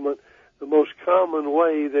Testament, the most common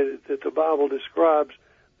way that the Bible describes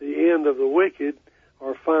the end of the wicked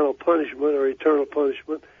or final punishment or eternal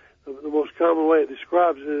punishment, the most common way it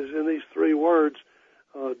describes it is in these three words,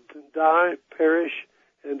 die, perish,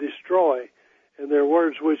 and destroy. And they're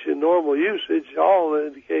words which in normal usage all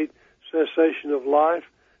indicate cessation of life,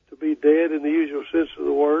 to be dead in the usual sense of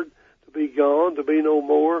the word, to be gone, to be no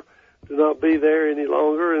more, to not be there any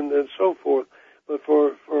longer, and so forth. But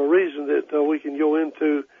for a reason that we can go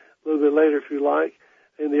into a little bit later if you like,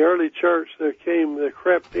 in the early church there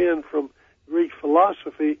crept in from Greek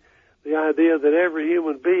philosophy the idea that every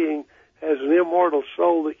human being has an immortal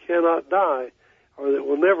soul that cannot die, or that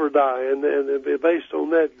will never die. And based on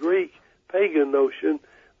that Greek pagan notion,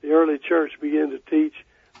 the early church began to teach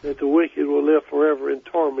that the wicked will live forever in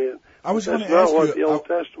torment. That's not what the Old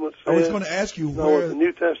Testament says. I was going to ask you it's not what the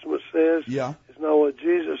New Testament says. Yeah. It's not what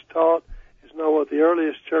Jesus taught. It's not what the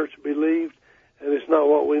earliest church believed. And it's not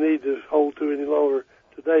what we need to hold to any longer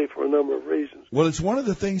today for a number of reasons. Well, it's one of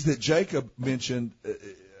the things that Jacob mentioned.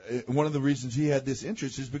 One of the reasons he had this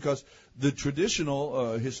interest is because the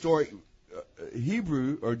traditional historic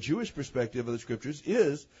Hebrew or Jewish perspective of the Scriptures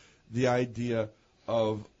is the idea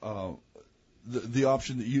of the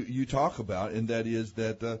option that you talk about, and that is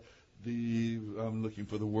that I'm looking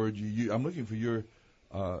for the word I'm looking for your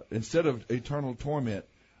instead of eternal torment,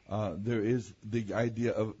 there is the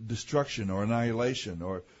idea of destruction or annihilation,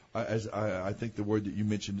 or as I think the word that you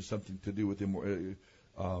mentioned is something to do with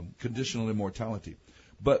conditional immortality.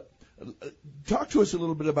 But talk to us a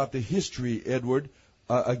little bit about the history, Edward.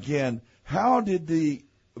 Again, how did the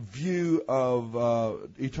view of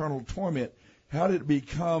eternal torment, how did it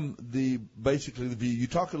become basically the view? You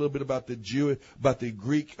talk a little bit about the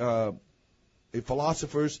Greek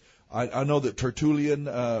philosophers. I know that Tertullian,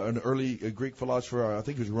 an early Greek philosopher, I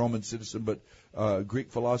think he was a Roman citizen, but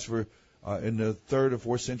Greek philosopher in the 3rd or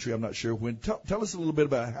 4th century, I'm not sure when. Tell us a little bit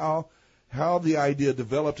about how the idea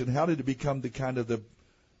developed and how did it become the kind of the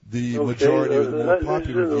majority or the more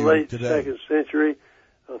popular view late today. 2nd century,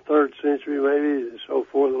 3rd century maybe, and so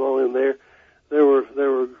forth, along in there. There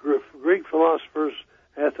were Greek philosophers.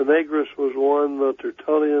 Athenagoras was one.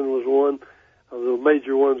 Tertullian was one of the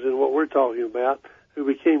major ones in what we're talking about, who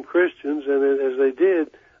became Christians, and as they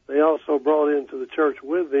did, they also brought into the church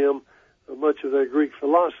with them much of their Greek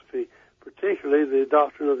philosophy, particularly the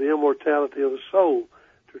doctrine of the immortality of the soul.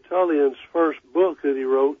 Tertullian's first book that he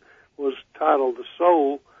wrote was titled The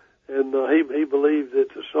Soul, and he believed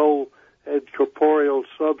that the soul had corporeal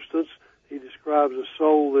substance. He describes a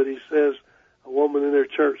soul that he says a woman in their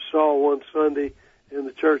church saw one Sunday in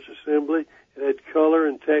the church assembly. It had color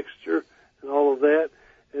and texture and all of that.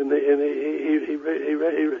 And he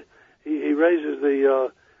raises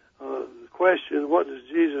the question, what does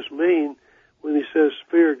Jesus mean when he says,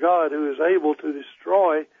 fear God who is able to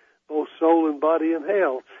destroy both soul and body in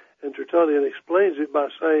hell? And Tertullian explains it by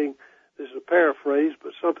saying, this is a paraphrase,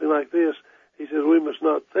 but something like this. He says, we must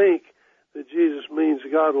not think that Jesus means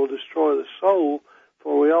God will destroy the soul,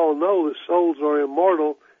 for we all know that souls are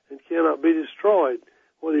immortal and cannot be destroyed.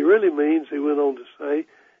 What he really means, he went on to say,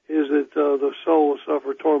 is that the soul will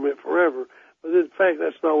suffer torment forever. But in fact,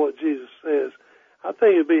 that's not what Jesus says. I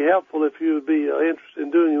think it'd be helpful if you would be interested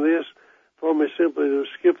in doing this for me simply to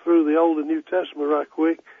skip through the Old and New Testament right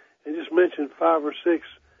quick and just mention 5 or 6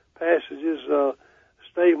 passages,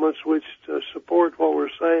 statements which support what we're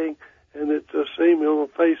saying and that seem on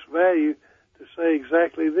face value to say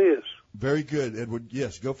exactly this. Very good, Edward.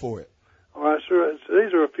 Yes, go for it. All right, sir. So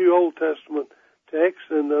these are a few Old Testament texts,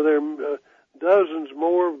 and there are dozens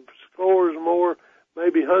more, scores more,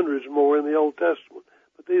 maybe hundreds more in the Old Testament.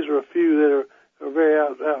 But these are a few that are very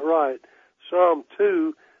outright. Psalm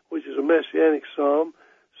 2, which is a messianic psalm,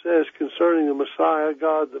 says concerning the Messiah,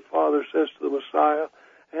 God the Father says to the Messiah,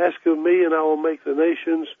 ask of me, and I will make the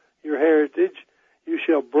nations your heritage. You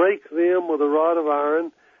shall break them with a rod of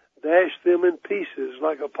iron, dash them in pieces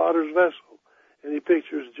like a potter's vessel. And he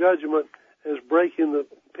pictures judgment as breaking the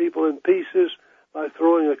people in pieces by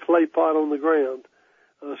throwing a clay pot on the ground.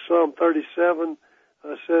 Psalm 37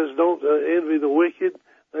 says, don't envy the wicked.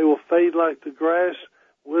 They will fade like the grass,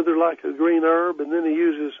 wither like a green herb. And then he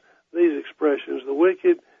uses these expressions. The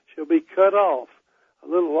wicked shall be cut off. A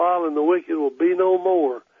little while and the wicked will be no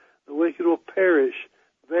more. The wicked will perish,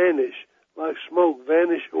 vanish like smoke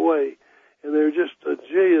vanish away. And there are just a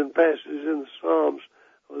jillion passages in the Psalms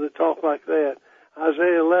that talk like that.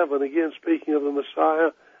 Isaiah 11, again speaking of the Messiah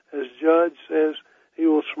as judge, says he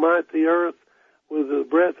will smite the earth with the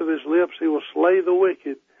breath of his lips. He will slay the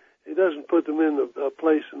wicked. He doesn't put them in a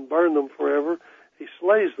place and burn them forever. He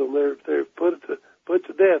slays them. They're put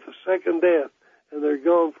to death, a second death, and they're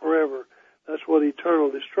gone forever. That's what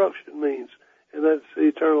eternal destruction means, and that's the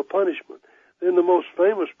eternal punishment. Then the most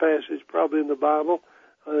famous passage probably in the Bible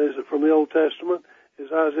is from the Old Testament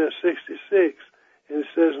is Isaiah 66, and it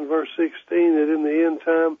says in verse 16 that in the end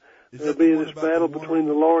time there will be this battle between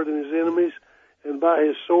the Lord and his enemies, and by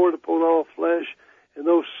his sword upon all flesh, and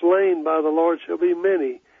those slain by the Lord shall be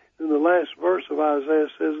many. Then the last verse of Isaiah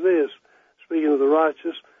says this, speaking of the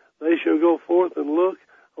righteous, they shall go forth and look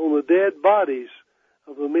on the dead bodies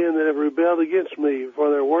of the men that have rebelled against me, for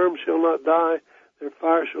their worms shall not die, their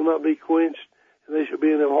fire shall not be quenched, and they shall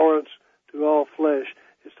be an abhorrence to all flesh.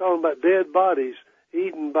 It's talking about dead bodies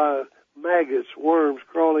eaten by maggots, worms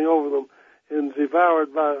crawling over them, and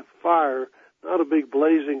devoured by fire, not a big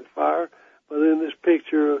blazing fire, but in this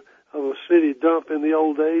picture of a city dump in the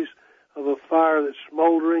old days, of a fire that's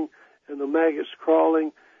smoldering, and the maggots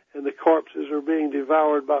crawling, and the corpses are being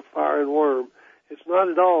devoured by fire and worm. It's not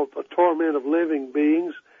at all a torment of living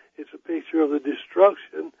beings. It's a picture of the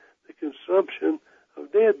destruction, the consumption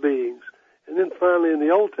of dead beings. And then finally in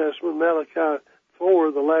the Old Testament, Malachi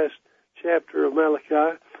 4, the last chapter of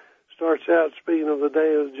Malachi, starts out speaking of the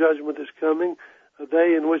day of judgment is coming, a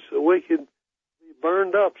day in which the wicked will be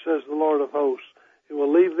burned up, says the Lord of hosts. It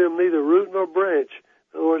will leave them neither root nor branch.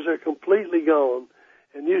 In other words, they're completely gone.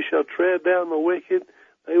 And you shall tread down the wicked.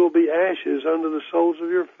 They will be ashes under the soles of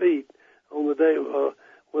your feet on the day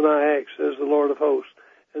when I act, says the Lord of hosts.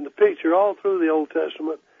 And the picture all through the Old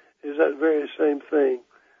Testament is that very same thing.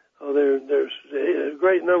 There's a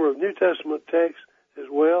great number of New Testament texts as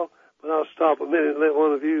well, but I'll stop a minute and let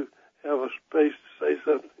one of you have a space to say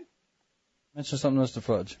something. Mention something, Mr.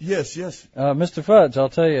 Fudge. Yes. Mr. Fudge, I'll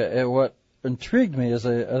tell you what intrigued me is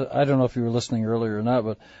I don't know if you were listening earlier or not,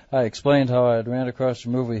 but I explained how I had ran across the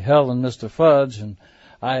movie Hell and Mr. Fudge, and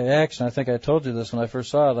I think I told you this when I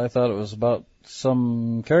first saw it. I thought it was about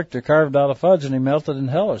some character carved out of fudge and he melted in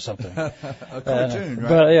hell or something. A cartoon,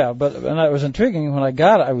 right? But it was intriguing. When I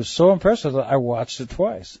got it, I was so impressed with it, I watched it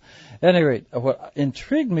twice. At any rate, what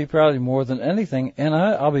intrigued me probably more than anything, and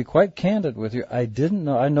I'll be quite candid with you, I didn't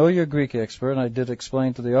know. I know you're a Greek expert, and I did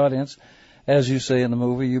explain to the audience, as you say in the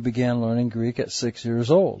movie, you began learning Greek at 6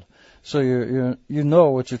 years old. So you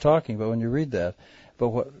know what you're talking about when you read that. But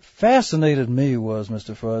what fascinated me was,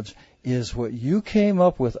 Mr. Fudge, is what you came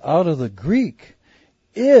up with out of the Greek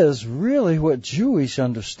is really what Jewish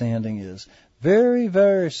understanding is. Very,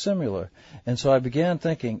 very similar. And so I began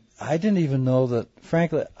thinking, I didn't even know that,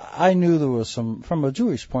 frankly, I knew there was some, from a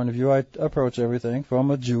Jewish point of view, I approach everything from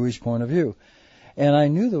a Jewish point of view. And I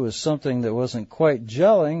knew there was something that wasn't quite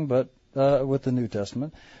gelling, but with the New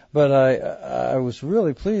Testament. But I was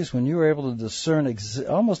really pleased when you were able to discern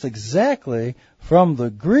almost exactly from the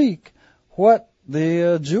Greek what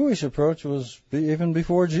the Jewish approach was even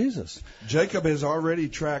before Jesus. Jacob has already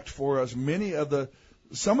tracked for us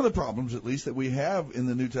some of the problems, at least, that we have in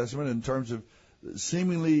the New Testament in terms of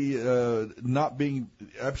seemingly not being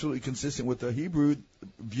absolutely consistent with the Hebrew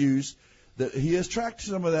views. That he has tracked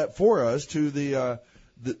some of that for us to the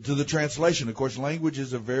translation. Of course, language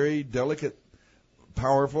is a very delicate,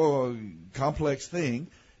 powerful, complex thing,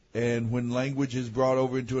 and when language is brought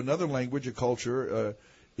over into another language, a culture,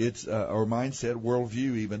 or mindset,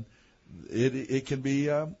 worldview, even, it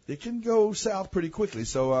can go south pretty quickly.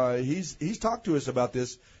 So he's talked to us about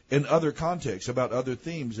this in other contexts, about other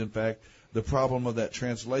themes. In fact, the problem of that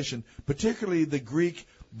translation, particularly the Greek,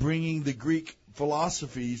 bringing the Greek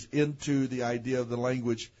philosophies into the idea of the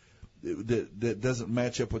language that doesn't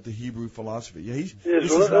match up with the Hebrew philosophy.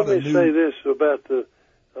 Let me say this about the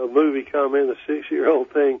movie comment, the 6-year-old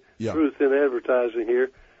thing, truth in advertising here,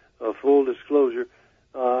 full disclosure.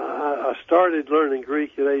 I started learning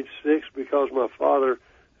Greek at age 6 because my father,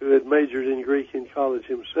 who had majored in Greek in college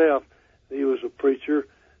himself, he was a preacher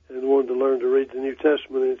and wanted to learn to read the New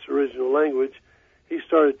Testament in its original language. He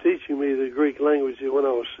started teaching me the Greek language when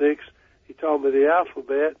I was 6. He taught me the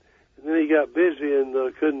alphabet, and then he got busy and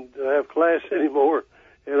couldn't have class anymore,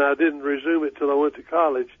 and I didn't resume it till I went to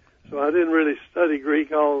college. So I didn't really study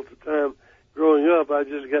Greek all the time growing up. I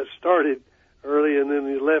just got started early, and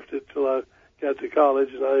then left it till I got to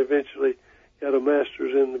college, and I eventually got a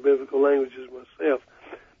master's in the biblical languages myself.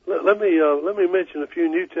 Let me mention a few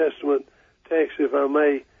New Testament texts, if I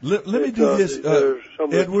may. Let me do this,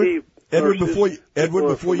 Edward. Before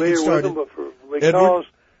you get started,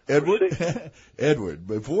 Edward, Edward,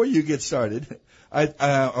 before you get started,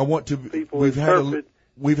 I want to.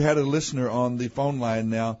 We've had a listener on the phone line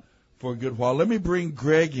now for a good while. Let me bring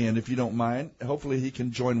Greg in, if you don't mind. Hopefully he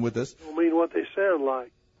can join with us. I mean what they sound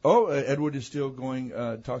like. Oh, Edward is still going,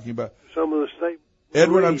 talking about some of the statements.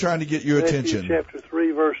 Edward, I'm trying to get your attention. Chapter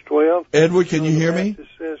 3, verse 12. Edward, can you hear me?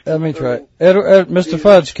 Let me try. Mr.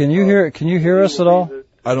 Fudge, can you hear us at all?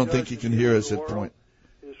 I don't think he can hear us at point.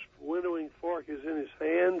 His winnowing fork is in his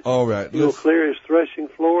hand. All right. He will clear his threshing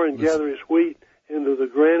floor and gather his wheat into the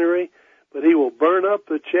granary, but he will burn up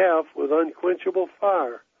the chaff with unquenchable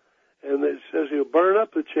fire. And it says he'll burn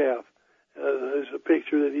up the chaff. Is a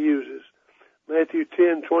picture that he uses. Matthew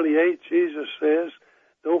 10:28, Jesus says,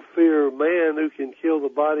 "Don't fear man who can kill the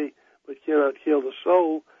body but cannot kill the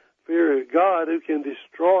soul. Fear God who can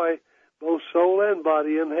destroy both soul and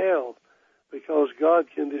body in hell, because God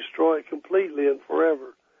can destroy it completely and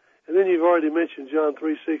forever." And then you've already mentioned John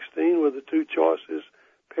 3:16 with the two choices,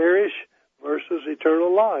 perish versus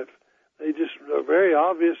eternal life. They just are very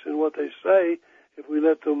obvious in what they say if we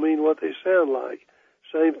let them mean what they sound like.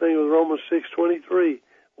 Same thing with Romans 6:23.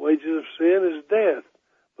 Wages of sin is death,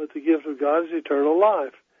 but the gift of God is eternal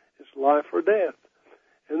life. It's life or death.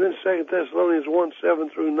 And then 2 Thessalonians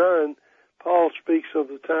 1:7-9, Paul speaks of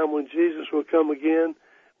the time when Jesus will come again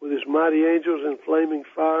with his mighty angels in flaming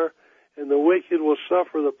fire, and the wicked will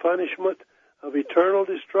suffer the punishment of eternal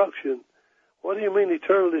destruction. What do you mean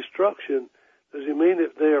eternal destruction? Does he mean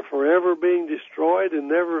that they are forever being destroyed and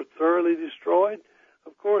never thoroughly destroyed?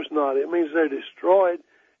 Of course not. It means they're destroyed,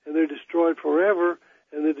 and they're destroyed forever,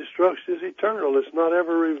 and the destruction is eternal. It's not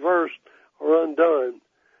ever reversed or undone.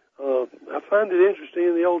 I find it interesting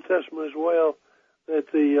in the Old Testament as well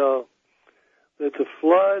that the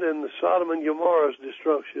flood and the Sodom and Gomorrah's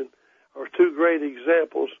destruction are two great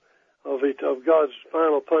examples of God's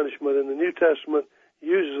final punishment, and the New Testament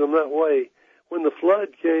uses them that way. When the flood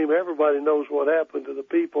came, everybody knows what happened to the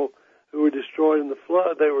people who were destroyed in the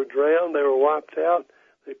flood. They were drowned. They were wiped out.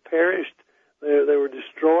 They perished. They were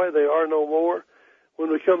destroyed. They are no more. When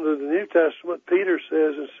we come to the New Testament, Peter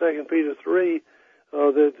says in 2 Peter 3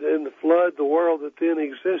 that in the flood, the world that then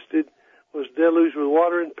existed was deluged with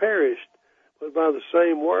water and perished. But by the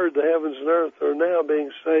same word, the heavens and earth are now being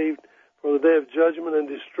saved for the day of judgment and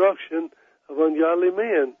destruction of ungodly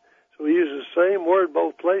men. So he uses the same word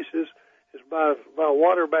both places. It's by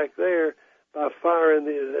water back there, by fire in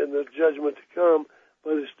the judgment to come,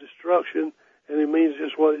 but it's destruction, and it means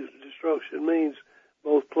just what destruction means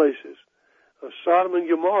both places. Sodom and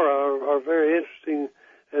Gomorrah are very interesting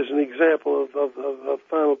as an example of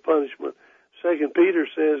final punishment. 2 Peter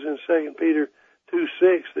says in 2 Peter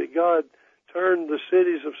 2:6 that God turned the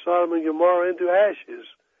cities of Sodom and Gomorrah into ashes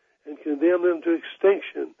and condemned them to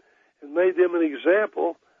extinction and made them an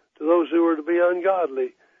example to those who were to be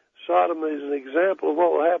ungodly. Sodom is an example of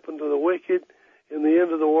what will happen to the wicked in the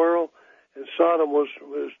end of the world, and Sodom was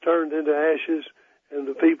turned into ashes and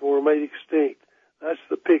the people were made extinct. That's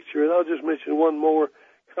the picture. And I'll just mention one more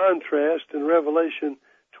contrast. In Revelation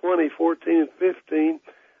 20:14 and 15,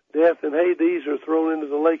 death and Hades are thrown into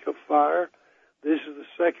the lake of fire. This is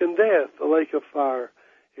the second death, the lake of fire.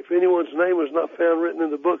 If anyone's name was not found written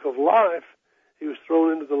in the book of life, he was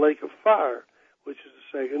thrown into the lake of fire, which is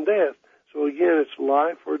the second death. So again, it's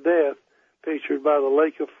life or death pictured by the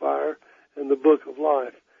lake of fire and the book of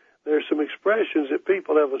life. There are some expressions that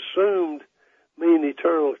people have assumed mean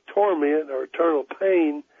eternal torment or eternal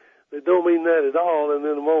pain that don't mean that at all. And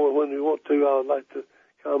in a moment when we want to, I would like to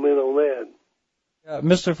comment on that.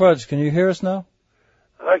 Mr. Fudge, can you hear us now?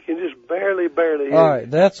 I can just barely hear All right,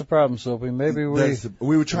 that's the problem, Soapy. Maybe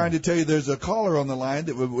we were trying to tell you there's a caller on the line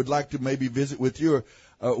that would like to maybe visit with you.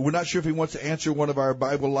 We're not sure if he wants to answer one of our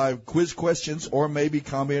Bible Live quiz questions or maybe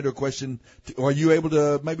comment or question. Are you able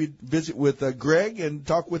to maybe visit with Greg and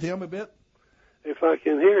talk with him a bit? If I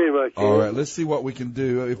can hear him, I can. All right, let's see what we can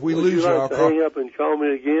do. If we Would lose you like I'll to call. hang up and call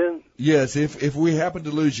me again? Yes, if we happen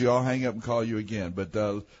to lose you, I'll hang up and call you again. But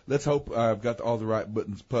let's hope I've got all the right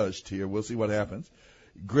buttons pushed here. We'll see what happens.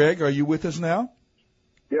 Greg, are you with us now?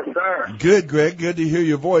 Yes, sir. Good, Greg. Good to hear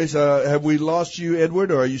your voice. Have we lost you,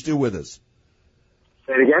 Edward, or are you still with us?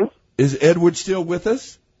 Say it again? Is Edward still with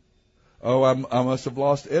us? Oh, I must have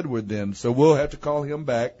lost Edward then, so we'll have to call him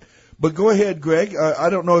back. But go ahead, Greg. I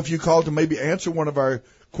don't know if you called to maybe answer one of our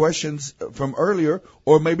questions from earlier,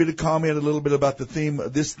 or maybe to comment a little bit about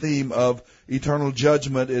this theme of eternal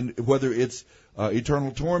judgment and whether it's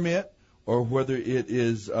eternal torment or whether it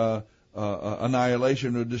is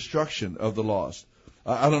annihilation or destruction of the lost.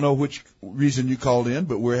 I don't know which reason you called in,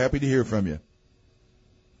 but we're happy to hear from you.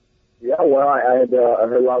 Yeah, well, I heard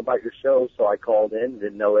a lot about your show, so I called in.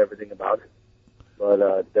 Didn't know everything about it. but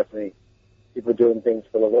definitely people doing things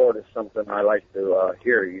for the Lord is something I like to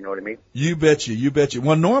hear. You know what I mean? You betcha, you betcha.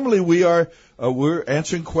 Well, normally we're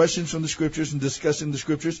answering questions from the Scriptures and discussing the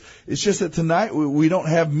Scriptures. It's just that tonight we don't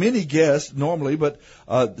have many guests normally, but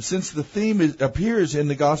since the theme appears in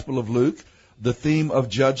the Gospel of Luke, the theme of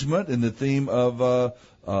judgment and the theme of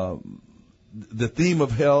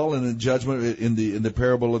hell and the judgment in the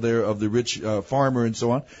parable of the rich farmer and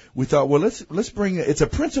so on, we thought, well, let's bring it's a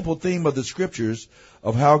principal theme of the Scriptures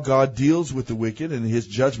of how God deals with the wicked and His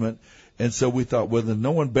judgment. And so we thought, well, then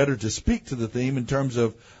no one better to speak to the theme in terms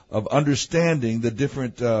of understanding the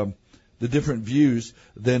different views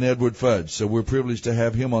than Edward Fudge. So we're privileged to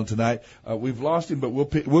have him on tonight. We've lost him, but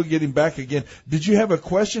we'll get him back again. Did you have a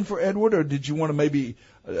question for Edward, or did you want to maybe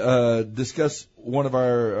discuss one of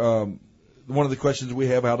the questions we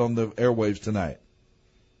have out on the airwaves tonight?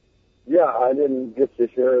 Yeah, I didn't get to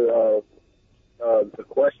hear the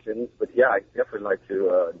questions, but yeah, I'd definitely like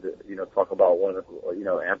to talk about one of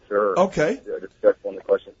answer. Okay. Discuss one of the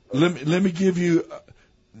questions. Let me give you.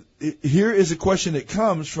 Here is a question that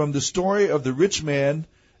comes from the story of the rich man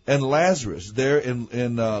and Lazarus there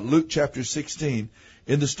in Luke chapter 16.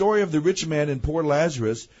 In the story of the rich man and poor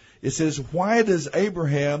Lazarus, it says, "Why does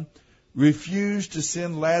Abraham refuse to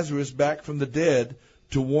send Lazarus back from the dead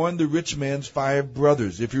to warn the rich man's 5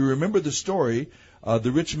 brothers?" If you remember the story,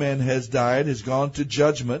 the rich man has died, has gone to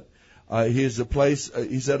judgment. He's at a place,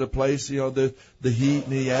 the heat,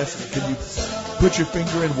 and he asks, "Can you put your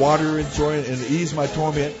finger in water and ease my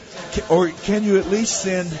torment? Or can you at least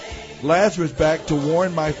send Lazarus back to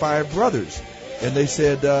warn my 5 brothers?" And they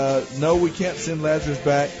said, "No, we can't send Lazarus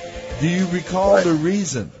back." Do you recall the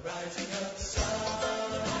reason?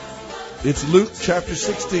 It's Luke chapter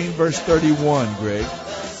 16, verse 31, Greg,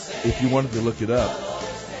 if you wanted to look it up.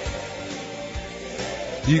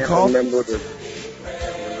 Do you call?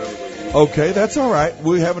 Okay, that's all right.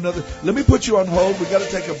 We have another. Let me put you on hold. We've got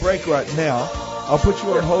to take a break right now. I'll put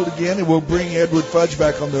you on hold again, and we'll bring Edward Fudge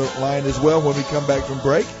back on the line as well when we come back from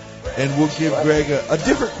break. And we'll give Greg a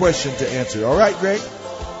different question to answer. All right, Greg?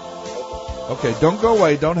 Okay, don't go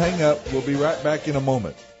away. Don't hang up. We'll be right back in a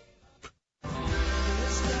moment.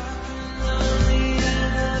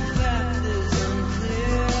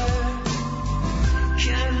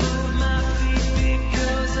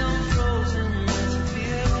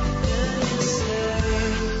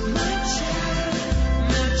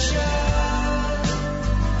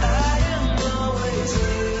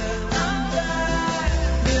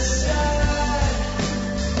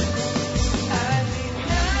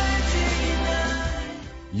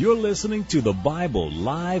 You're listening to the Bible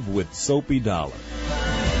Live with Soapy Dollar. We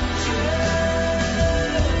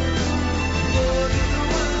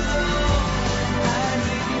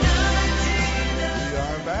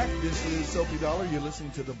are back. This is Soapy Dollar. You're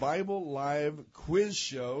listening to the Bible Live Quiz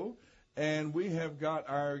Show. And we have got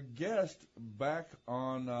our guest back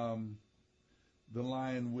on the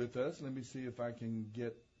line with us. Let me see if I can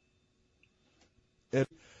get it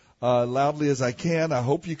loudly as I can. I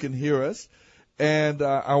hope you can hear us. And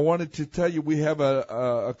I wanted to tell you we have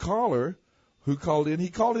a caller who called in. He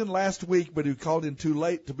called in last week, but he called in too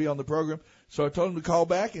late to be on the program. So I told him to call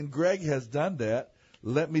back, and Greg has done that.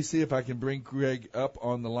 Let me see if I can bring Greg up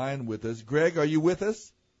on the line with us. Greg, are you with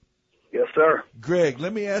us? Yes, sir. Greg,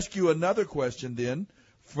 let me ask you another question then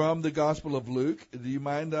from the Gospel of Luke. Do you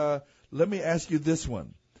mind? Let me ask you this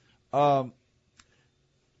one.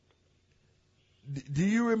 Do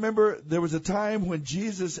you remember there was a time when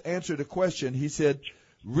Jesus answered a question? He said,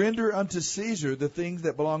 "Render unto Caesar the things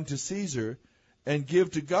that belong to Caesar, and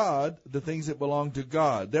give to God the things that belong to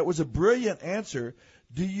God." That was a brilliant answer.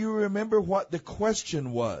 Do you remember what the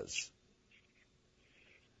question was?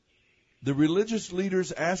 The religious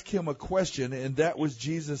leaders asked him a question, and that was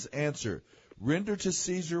Jesus' answer. Render to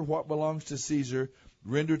Caesar what belongs to Caesar,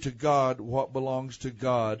 render to God what belongs to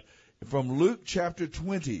God. From Luke chapter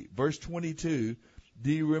 20, verse 22,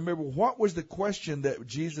 do you remember what was the question that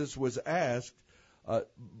Jesus was asked,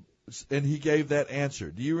 and he gave that answer?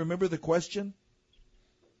 Do you remember the question?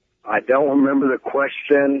 I don't remember the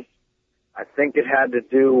question. I think it had to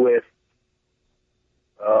do with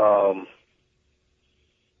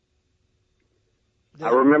I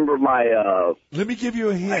remember my Let me give you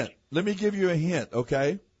a hint.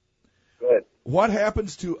 Okay? Good. What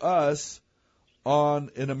happens to us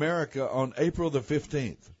in America on April the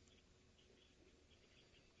 15th?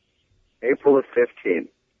 April the 15th.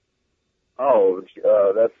 Oh,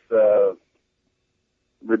 that's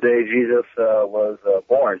the day Jesus was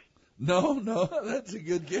born. No, that's a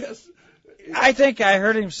good guess. I think I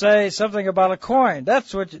heard him say something about a coin.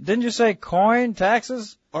 That's what. Didn't you say coin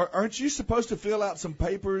taxes? Aren't you supposed to fill out some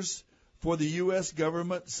papers for the U.S.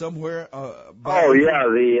 government somewhere?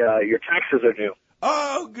 Your taxes are due.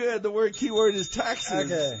 Oh, good. The keyword is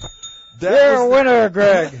taxes. Okay. You're a winner,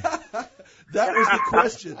 Greg. That was the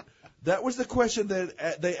question. That was the question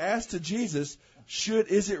that they asked to Jesus.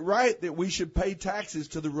 Is it right that we should pay taxes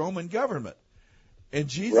to the Roman government? And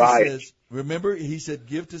Jesus says, remember, he said,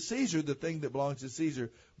 give to Caesar the thing that belongs to Caesar,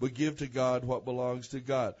 but give to God what belongs to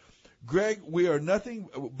God. Greg, we are nothing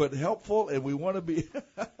but helpful, and we want to be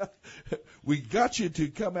we got you to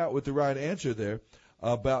come out with the right answer there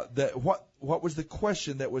about that. What was the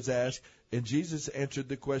question that was asked? And Jesus answered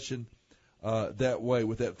the question that way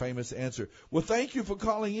with that famous answer. Well, thank you for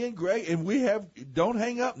calling in, Greg. And don't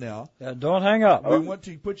hang up now. Yeah, don't hang up. We want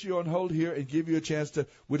to put you on hold here and give you a chance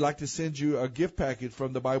we'd like to send you a gift package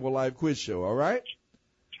from the Bible Live Quiz Show. All right?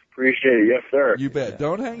 Appreciate it. Yes, sir. You bet. Yeah.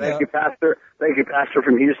 Don't hang up. Thank you, Pastor. Thank you, Pastor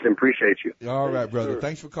from Houston. Appreciate you. All right, brother.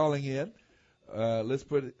 Thanks for calling in. Let's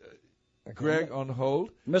put Greg on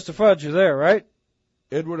hold. Mr. Fudge, you're there, right?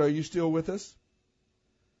 Edward, are you still with us?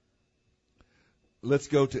 Let's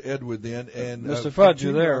go to Edward then. And Mr. Fudge,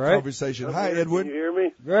 you're there, right? Conversation. Hi, Edward. Can you hear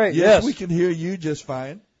me? Great. Yes, we can hear you just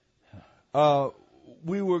fine.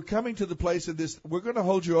 We were coming to the place of this. We're going to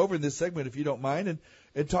hold you over in this segment, if you don't mind,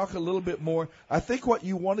 and talk a little bit more. I think what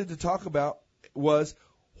you wanted to talk about was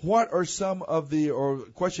what are some of or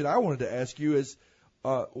question I wanted to ask you is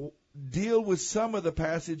deal with some of the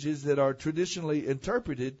passages that are traditionally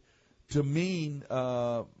interpreted to mean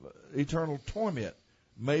eternal torment.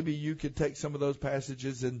 Maybe you could take some of those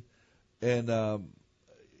passages and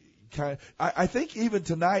I think even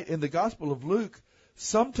tonight in the Gospel of Luke,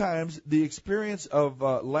 sometimes the experience of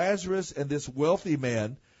Lazarus and this wealthy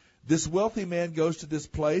man goes to this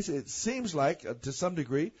place. It seems like, to some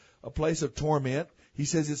degree, a place of torment. He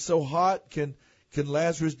says it's so hot. Can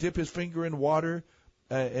Lazarus dip his finger in water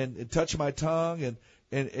and touch my tongue?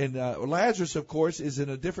 And Lazarus, of course, is in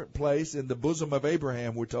a different place in the bosom of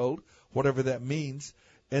Abraham, we're told, whatever that means.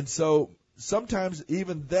 And so sometimes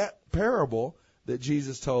even that parable that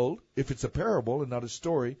Jesus told, if it's a parable and not a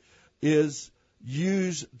story, is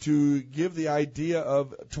used to give the idea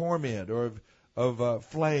of torment or of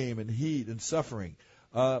flame and heat and suffering.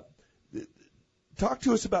 Talk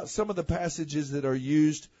to us about some of the passages that are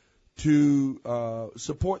used to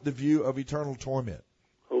support the view of eternal torment.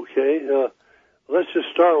 Okay. Let's just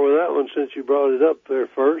start with that one since you brought it up there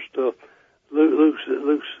first.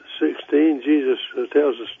 Luke 16, Jesus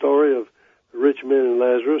tells the story of the rich man and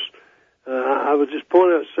Lazarus. I would just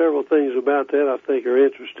point out several things about that I think are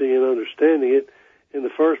interesting in understanding it. In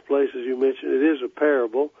the first place, as you mentioned, it is a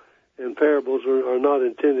parable, and parables are not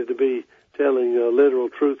intended to be telling literal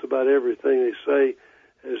truth about everything they say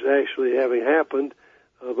as actually having happened,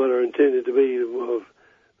 but are intended to be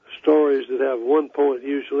stories that have one point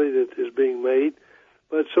usually that is being made.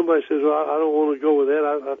 But somebody says, well, I don't want to go with that.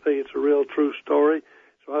 I think it's a real true story.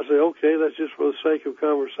 So I say, okay, let's just for the sake of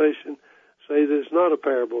conversation say that it's not a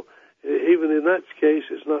parable. Even in that case,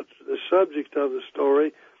 it's not the subject of the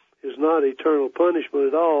story is not eternal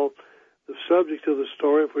punishment at all. The subject of the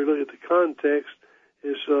story, if we look at the context,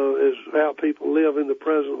 is how people live in the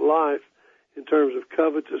present life in terms of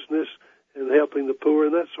covetousness and helping the poor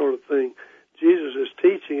and that sort of thing. Jesus is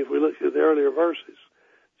teaching, if we look at the earlier verses,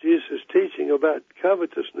 Jesus is teaching about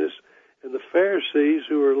covetousness, and the Pharisees,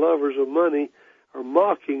 who are lovers of money, are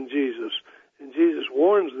mocking Jesus. And Jesus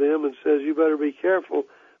warns them and says, you better be careful,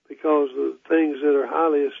 because the things that are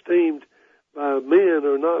highly esteemed by men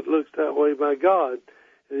are not looked that way by God.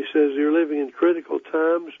 And he says, you're living in critical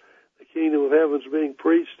times. The kingdom of heaven is being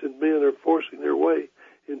preached, and men are forcing their way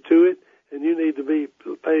into it, and you need to be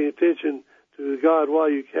paying attention to God while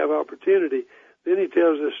you have opportunity. Then he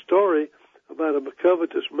tells this story about a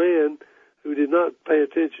covetous man who did not pay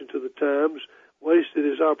attention to the times, wasted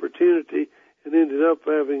his opportunity, and ended up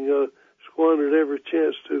having squandered every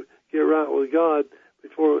chance to get right with God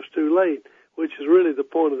before it was too late, which is really the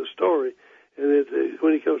point of the story. And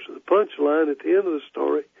when he comes to the punchline at the end of the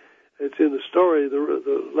story, it's in the story, the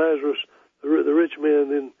Lazarus, the rich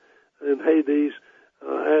man in Hades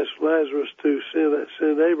asked Lazarus to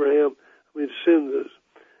send Abraham. He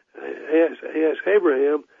asked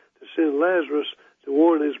Abraham to send Lazarus to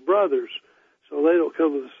warn his brothers so they don't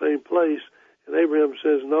come to the same place. And Abraham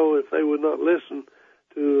says, no, if they would not listen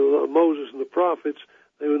to Moses and the prophets,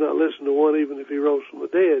 they would not listen to one even if he rose from the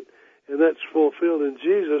dead. And that's fulfilled in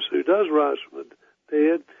Jesus, who does rise from the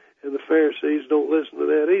dead, and the Pharisees don't listen to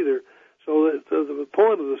that either. So the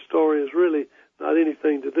point of the story is really not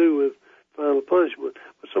anything to do with final punishment.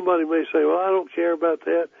 But somebody may say, well, I don't care about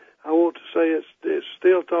that. I want to say it's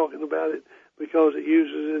still talking about it because it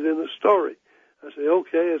uses it in the story. I say,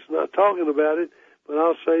 okay, it's not talking about it, but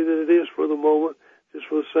I'll say that it is for the moment, just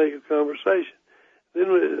for the sake of conversation. Then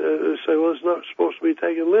we say, well, it's not supposed to be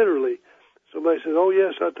taken literally. Somebody says, oh,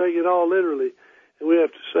 yes, I take it all literally. And we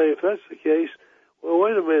have to say, if that's the case, well,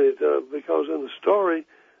 wait a minute, because in the story,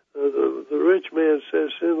 the rich man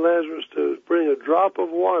says, send Lazarus to bring a drop of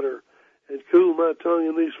water and cool my tongue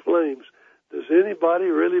in these flames. Does anybody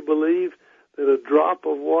really believe that a drop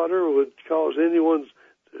of water would cause anyone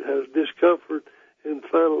to have discomfort in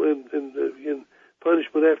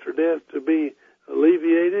punishment after death to be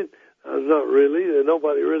alleviated? Not really.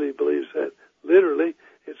 Nobody really believes that literally.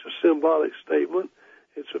 It's a symbolic statement.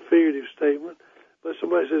 It's a figurative statement. But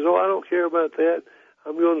somebody says, oh, I don't care about that.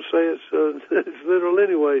 I'm going to say it's literal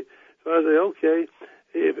anyway. So I say, okay,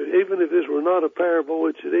 even if this were not a parable,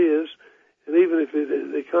 which it is, and even if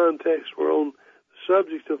the context were on the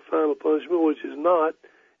subject of final punishment, which is not,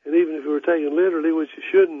 and even if it were taken literally, which it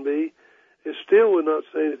shouldn't be, it still would not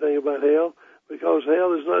say anything about hell, because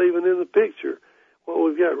hell is not even in the picture. What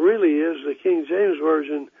we've got really is the King James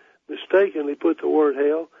Version mistakenly put the word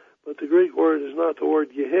hell, but the Greek word is not the word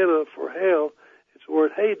Gehenna for hell, it's the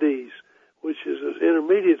word Hades, which is an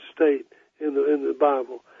intermediate state in the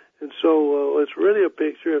Bible. And so it's really a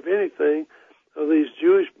picture, if anything, of these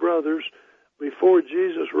Jewish brothers before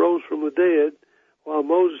Jesus rose from the dead, while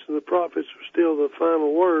Moses and the prophets were still the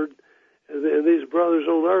final word, and these brothers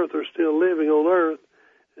on earth are still living on earth,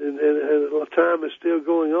 and time is still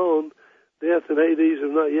going on. Death and Hades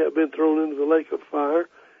have not yet been thrown into the lake of fire.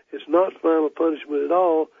 It's not final punishment at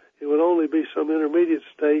all. It would only be some intermediate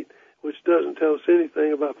state, which doesn't tell us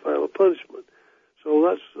anything about final punishment.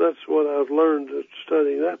 So that's what I've learned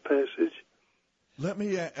studying that passage. Let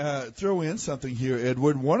me throw in something here,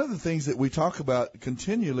 Edward. One of the things that we talk about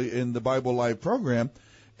continually in the Bible Live program,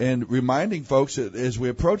 and reminding folks that as we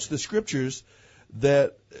approach the Scriptures,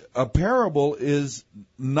 that a parable is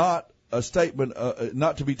not a statement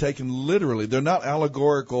not to be taken literally. They're not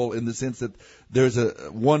allegorical in the sense that there's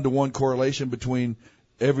a one-to-one correlation between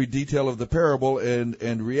every detail of the parable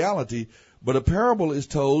and reality. But a parable is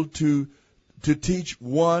told to teach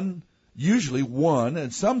one, usually one,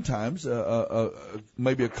 and sometimes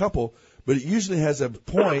maybe a couple, but it usually has a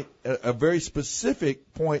point, a very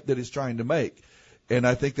specific point that it's trying to make. And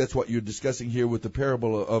I think that's what you're discussing here with the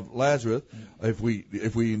parable of Lazarus, if we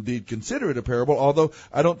indeed consider it a parable, although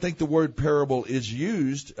I don't think the word parable is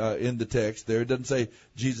used in the text there. It doesn't say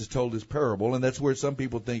Jesus told his parable, and that's where some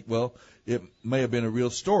people think, well, it may have been a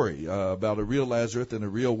real story about a real Lazarus and a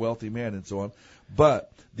real wealthy man and so on.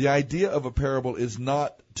 But the idea of a parable is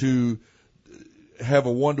not to have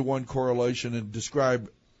a one-to-one correlation and describe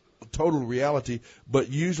total reality, but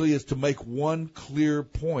usually is to make one clear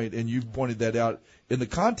point, and you've pointed that out in the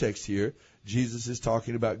context here. Jesus is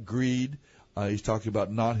talking about greed. He's talking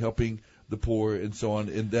about not helping the poor and so on,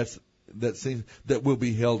 and that will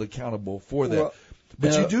be held accountable for that. Well,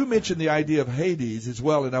 but you do mention the idea of Hades as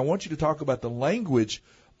well, and I want you to talk about the language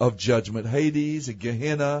of judgment, Hades and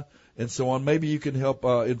Gehenna and so on. Maybe you can help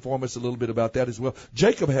inform us a little bit about that as well.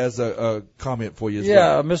 Jacob has a comment for you as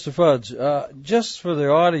well. Yeah, Mr. Fudge, just for the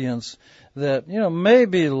audience that, may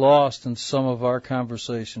be lost in some of our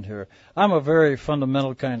conversation here. I'm a very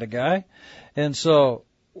fundamental kind of guy, and so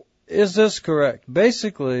is this correct?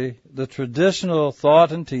 Basically, the traditional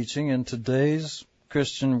thought and teaching in today's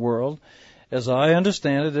Christian world, as I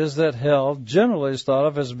understand it, is that hell generally is thought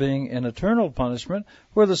of as being an eternal punishment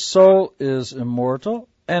where the soul is immortal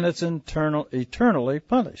and it's eternally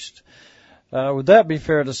punished. Would that be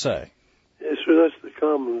fair to say? Yes, sir, that's the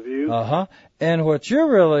common view. And what you're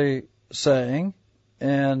really saying,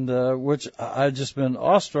 and which I've just been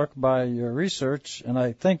awestruck by your research, and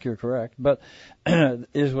I think you're correct, but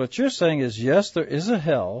is what you're saying is, yes, there is a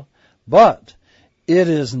hell, but it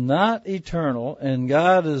is not eternal, and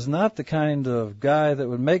God is not the kind of guy that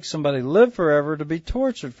would make somebody live forever to be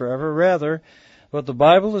tortured forever. Rather, what the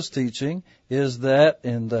Bible is teaching is that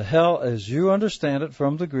in the hell, as you understand it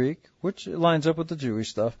from the Greek, which lines up with the Jewish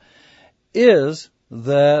stuff, is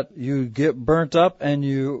that you get burnt up and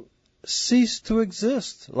you cease to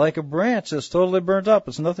exist, like a branch that's totally burnt up.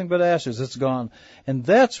 It's nothing but ashes. It's gone. And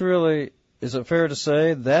that's really, is it fair to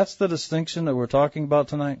say, that's the distinction that we're talking about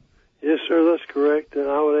tonight? Yes, sir, that's correct. And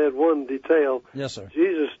I would add one detail. Yes, sir.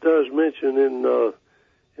 Jesus does mention in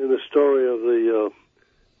the story of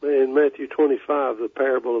in Matthew 25, the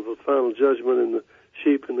parable of the final judgment and the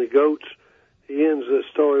sheep and the goats. He ends the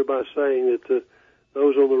story by saying that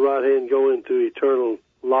those on the right hand go into eternal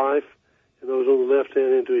life, and those on the left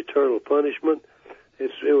hand into eternal punishment. It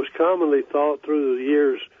was commonly thought through the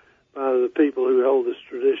years by the people who hold this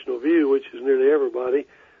traditional view, which is nearly everybody,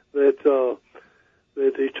 that the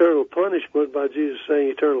eternal punishment, by Jesus saying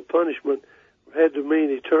eternal punishment, had to mean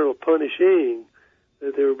eternal punishing,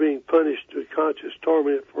 that they were being punished to conscious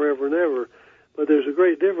torment forever and ever. But there's a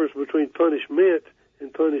great difference between punishment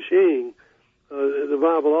and punishing. The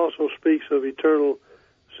Bible also speaks of eternal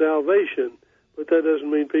salvation, but that doesn't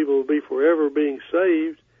mean people will be forever being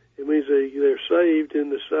saved. It means they're saved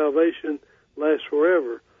and the salvation lasts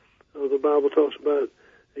forever. The Bible talks about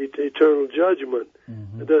eternal judgment.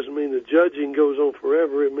 It doesn't mean the judging goes on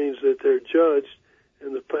forever. It means that they're judged,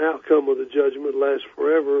 and the outcome of the judgment lasts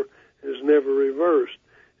forever and is never reversed.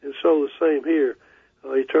 And so the same here.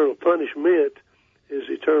 Eternal punishment is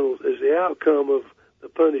the outcome of the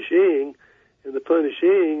punishing, and the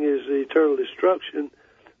punishing is the eternal destruction.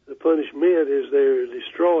 The punishment is they're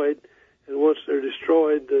destroyed, and once they're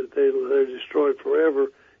destroyed, they're destroyed forever,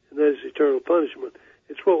 and that is eternal punishment.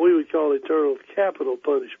 It's what we would call eternal capital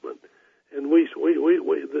punishment. And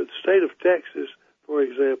the state of Texas, for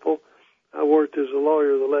example, I worked as a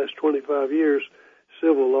lawyer the last 25 years,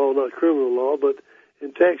 civil law, not criminal law, but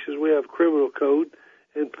in Texas we have criminal code,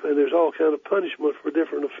 and there's all kind of punishment for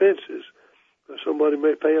different offenses. Somebody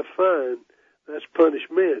may pay a fine, that's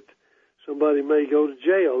punishment. Somebody may go to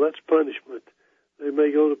jail, that's punishment. They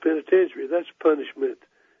may go to penitentiary, that's punishment.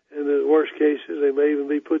 And in the worst cases, they may even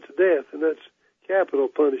be put to death, and that's capital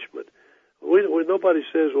punishment. Nobody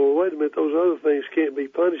says, well, wait a minute, those other things can't be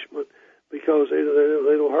punishment because they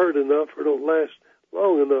don't hurt enough or don't last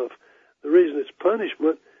long enough. The reason it's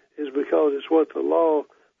punishment is because it's what the law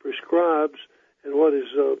prescribes and what is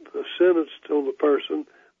sentenced on the person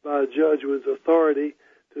by a judge with authority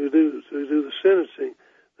to do the sentencing.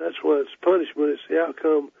 That's why it's punishment. It's the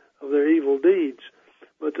outcome of their evil deeds.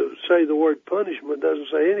 But to say the word punishment doesn't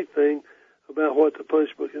say anything about what the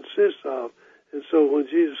punishment consists of. And so when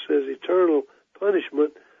Jesus says eternal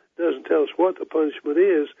punishment, it doesn't tell us what the punishment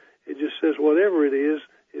is. It just says whatever it is,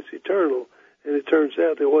 it's eternal. And it turns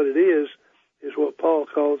out that what it is what Paul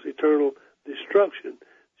calls eternal destruction.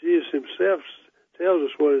 Jesus himself tells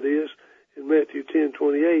us what it is in Matthew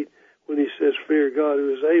 10:28 when he says, fear God who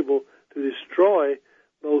is able to destroy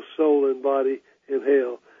both soul and body in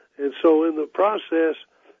hell. And so in the process,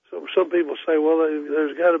 some people say, well,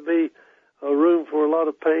 there's got to be a room for a lot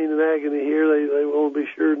of pain and agony here. They want to be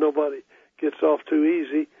sure nobody gets off too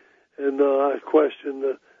easy. And I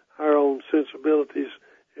question our own sensibilities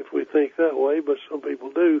if we think that way, but some people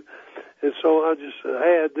do. And so I just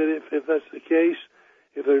add that if that's the case,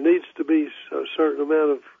 if there needs to be a certain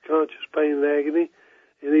amount of conscious pain and agony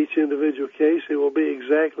in each individual case, it will be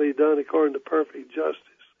exactly done according to perfect justice.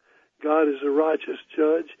 God is a righteous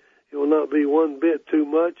judge. It will not be one bit too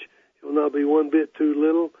much. It will not be one bit too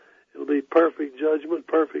little. It will be perfect judgment,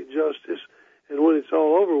 perfect justice. And when it's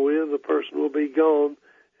all over with, the person will be gone,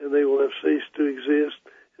 and they will have ceased to exist,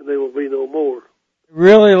 and they will be no more.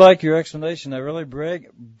 Really like your explanation. That really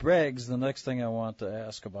brags the next thing I want to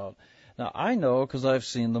ask about. Now, I know because I've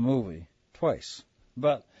seen the movie twice.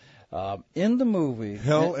 But in the movie...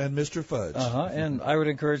 Hell and Mr. Fudge. And I would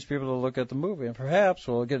encourage people to look at the movie. And perhaps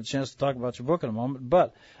we'll get a chance to talk about your book in a moment.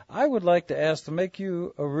 But I would like to ask to make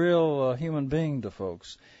you a real human being to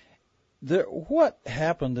folks. What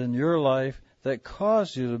happened in your life that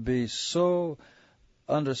caused you to be so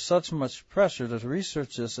under such much pressure to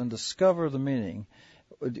research this and discover the meaning?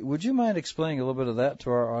 Would you mind explaining a little bit of that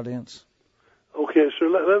to our audience? Okay, so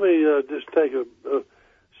let me just take a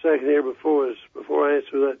second here before I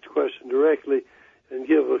answer that question directly and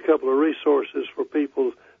give a couple of resources for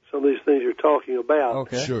people, some of these things you're talking about.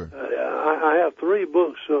 Okay. Sure. I have 3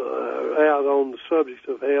 books out on the subject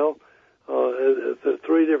of hell, the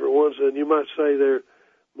 3 different ones, and you might say they're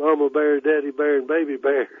Mama Bear, Daddy Bear, and Baby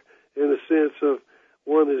Bear in the sense of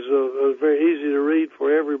one is very easy to read for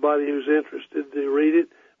everybody who's interested to read it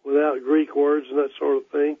without Greek words and that sort of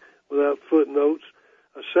thing, without footnotes.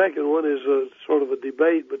 A second one is sort of a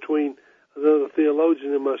debate between another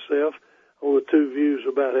theologian and myself on the 2 views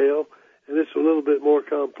about hell, and it's a little bit more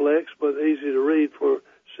complex but easy to read for a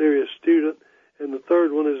serious student. And the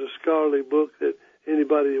third one is a scholarly book that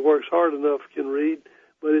anybody that works hard enough can read,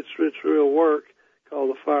 but it's real work called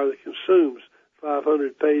The Fire That Consumes,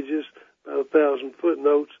 500 pages, about 1,000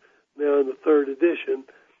 footnotes, now in the 3rd edition,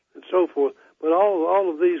 and so forth. But all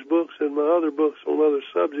of these books and my other books on other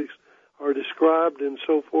subjects are described and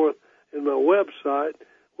so forth in my website,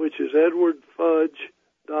 which is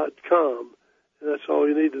edwardfudge.com. And that's all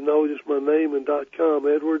you need to know, just my name and .com,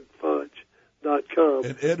 edwardfudge.com.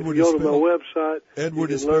 And Edward if you go to my website,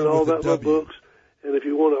 Edward you can learn all about my books. And if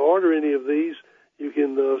you want to order any of these, you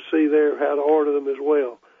can see there how to order them as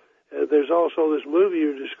well. There's also this movie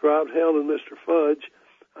you described, Hell and Mr. Fudge.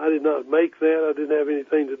 I did not make that. I didn't have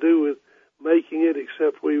anything to do with making it,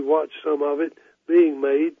 except we watched some of it being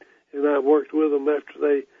made, and I worked with them after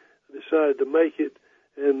they decided to make it,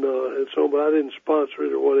 and so, but I didn't sponsor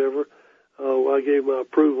it or whatever. I gave my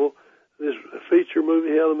approval. This feature movie,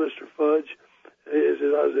 Hail to Mr. Fudge,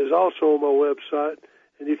 is also on my website,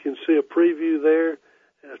 and you can see a preview there,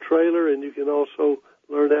 a trailer, and you can also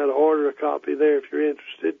learn how to order a copy there if you're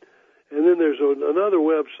interested. And then there's another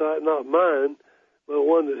website, not mine, but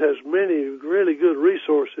one that has many really good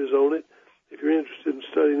resources on it if you're interested in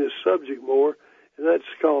studying this subject more, and that's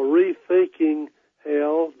called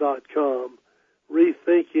rethinkinghell.com,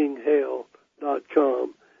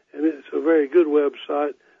 rethinkinghell.com. And it's a very good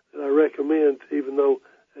website that I recommend, even though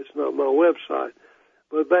it's not my website.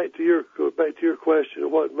 But back to your question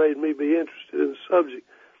of what made me be interested in the subject.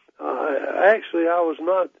 Actually, I was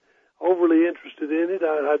not overly interested in it.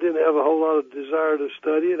 I didn't have a whole lot of desire to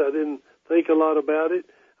study it. I didn't think a lot about it.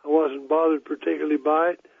 I wasn't bothered particularly by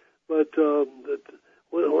it. But in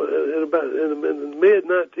the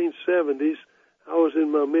mid-1970s, I was in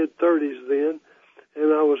my mid-30s then,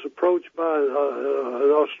 and I was approached by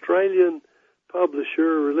an Australian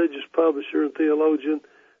publisher, religious publisher and theologian,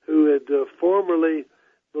 who had formerly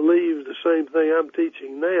believed the same thing I'm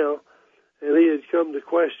teaching now, and he had come to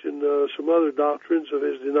question some other doctrines of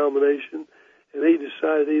his denomination, and he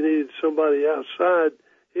decided he needed somebody outside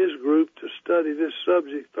his group to study this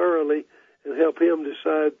subject thoroughly and help him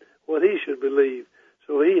decide what he should believe.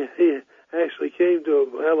 So he actually came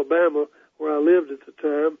to Alabama, where I lived at the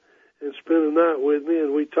time, and spent a night with me,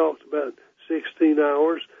 and we talked about 16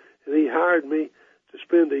 hours, and he hired me to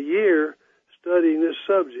spend a year studying this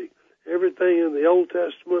subject. Everything in the Old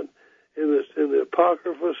Testament, in the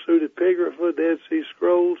Apocrypha, Pseudepigrapha, Dead Sea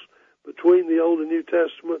Scrolls, between the Old and New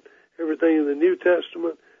Testament, everything in the New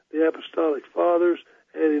Testament, the Apostolic Fathers,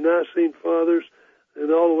 Ante-Nicene Fathers,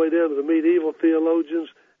 and all the way down to the medieval theologians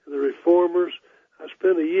and the Reformers. I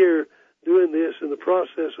spent a year doing this, in the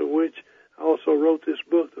process of which I also wrote this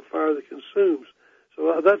book, The Fire That Consumes.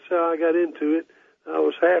 So that's how I got into it. It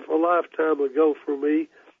was half a lifetime ago for me.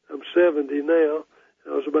 I'm 70 now. I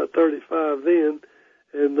was about 35 then,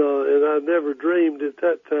 and I never dreamed at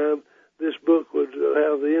that time this book would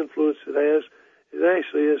have the influence it has. It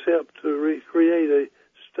actually has helped to recreate a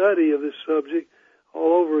study of this subject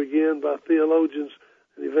all over again by theologians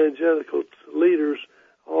and evangelical leaders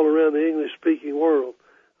all around the English-speaking world.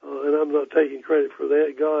 And I'm not taking credit for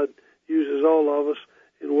that. God uses all of us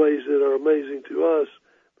in ways that are amazing to us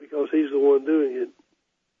because He's the one doing it.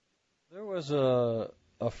 There was a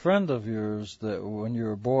friend of yours that when you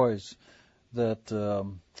were boys that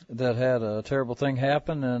had a terrible thing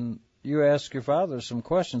happen, and you asked your father some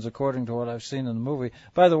questions according to what I've seen in the movie.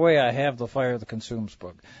 By the way, I have the Fire That Consumes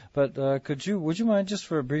book. But would you mind just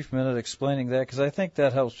for a brief minute explaining that? Because I think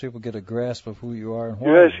that helps people get a grasp of who you are and why.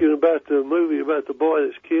 You're asking about the movie about the boy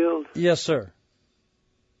that's killed? Yes, sir.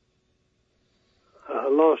 I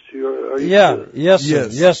lost you. Are you yeah. Yes, sir.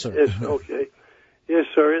 Yes, sir. Yes, okay. Yes,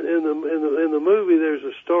 sir. In the movie, there's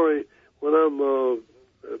a story when I'm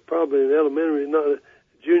probably in elementary, not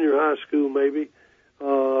junior high school maybe,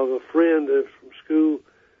 of a friend from school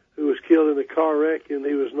who was killed in a car wreck, and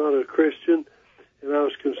he was not a Christian, and I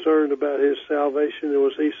was concerned about his salvation, and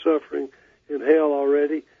was he suffering in hell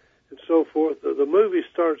already, and so forth. The movie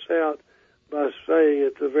starts out by saying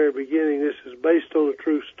at the very beginning, this is based on a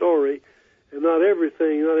true story, and not every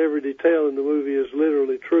detail in the movie is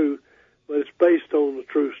literally true, but it's based on a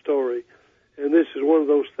true story. And this is one of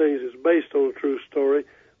those things that's based on a true story.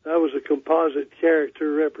 That was a composite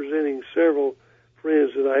character representing several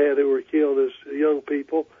friends that I had who were killed as young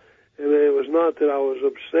people, and it was not that I was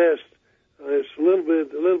obsessed. It's a little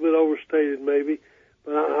bit overstated maybe,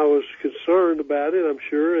 but I was concerned about it, I'm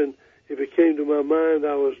sure, and if it came to my mind,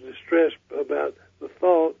 I was distressed about the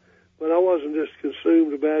thought, but I wasn't just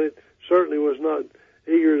consumed about it. Certainly was not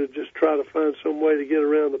eager to just try to find some way to get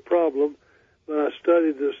around the problem, but I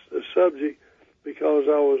studied the subject because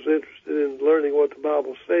I was interested in learning what the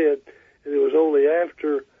Bible said, and it was only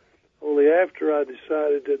after I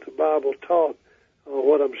decided that the Bible taught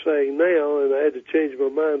what I'm saying now, and I had to change my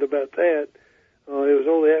mind about that. It was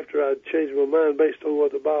only after I changed my mind based on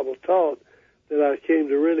what the Bible taught that I came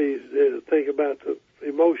to really think about the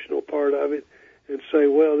emotional part of it and say,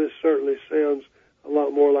 well, this certainly sounds a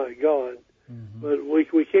lot more like God. Mm-hmm. But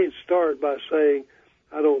we can't start by saying,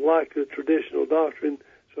 I don't like the traditional doctrine,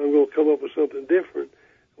 so I'm going to come up with something different.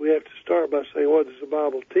 We have to start by saying, what does the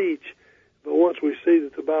Bible teach? But once we see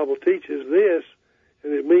that the Bible teaches this,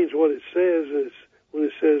 and it means what it says, is when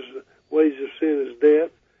it says wages of sin is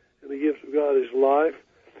death, and the gift of God is life,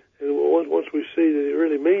 and once we see that it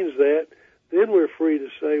really means that, then we're free to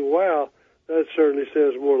say, wow, that certainly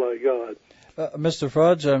sounds more like God. Mr.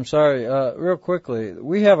 Fudge, I'm sorry. Real quickly,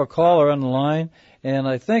 we have a caller on the line, and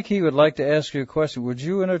I think he would like to ask you a question. Would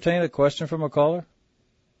you entertain a question from a caller?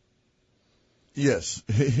 Yes,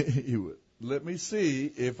 he would. Let me see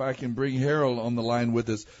if I can bring Harold on the line with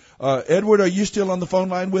us. Edward, are you still on the phone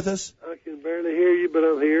line with us? I can barely hear you, but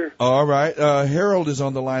I'm here. All right. Harold is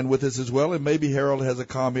on the line with us as well, and maybe Harold has a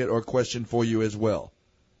comment or question for you as well.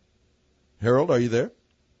 Harold, are you there?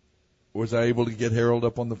 Was I able to get Harold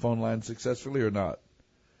up on the phone line successfully or not?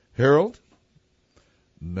 Harold?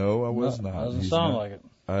 No, I was not. Doesn't sound like it.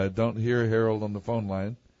 I don't hear Harold on the phone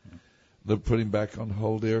line. Let's put him back on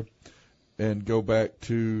hold there and go back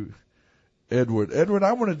to Edward. Edward,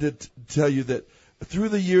 I wanted to tell you that through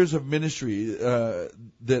the years of ministry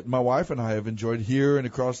that my wife and I have enjoyed here and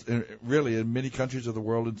across, really in many countries of the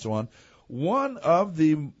world and so on, one of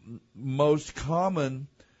the most common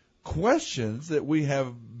questions that we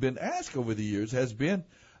have been asked over the years has been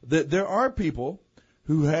that there are people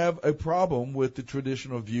who have a problem with the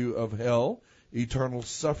traditional view of hell, eternal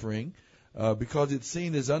suffering, because it's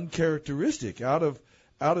seen as uncharacteristic, out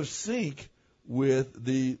of sync with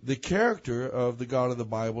the character of the God of the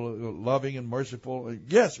Bible, loving and merciful,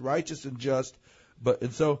 yes, righteous and just.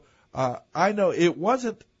 So I know it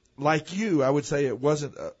wasn't like you. I would say it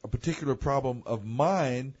wasn't a particular problem of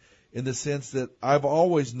mine, in the sense that I've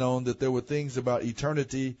always known that there were things about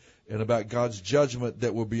eternity and about God's judgment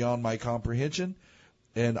that were beyond my comprehension.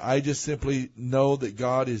 And I just simply know that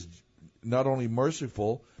God is not only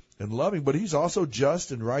merciful and loving, but he's also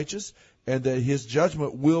just and righteous, and that his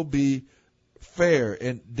judgment will be fair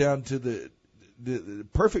and down to the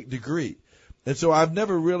perfect degree. And so I've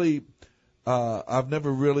never really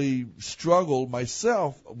struggled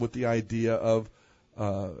myself with the idea of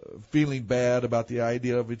feeling bad about the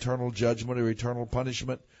idea of eternal judgment or eternal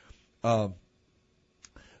punishment,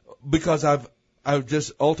 because I've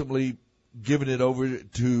just ultimately given it over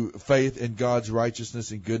to faith in God's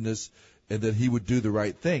righteousness and goodness, and that he would do the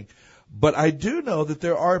right thing. But I do know that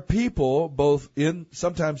there are people, both in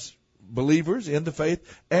sometimes believers in the faith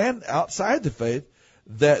and outside the faith,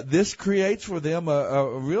 that this creates for them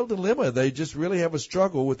a real dilemma. They just really have a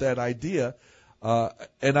struggle with that idea.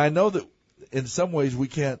 And I know that in some ways we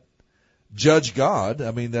can't judge God.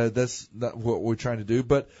 I mean, that's not what we're trying to do.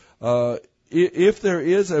 But if there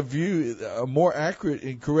is a more accurate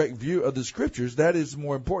and correct view of the Scriptures, that is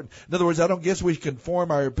more important. In other words, I don't guess we can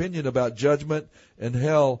form our opinion about judgment and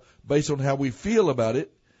hell based on how we feel about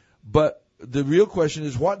it. But the real question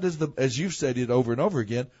is, as you've said it over and over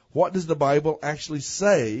again, what does the Bible actually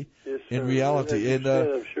say in reality? And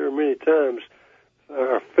I'm sure many times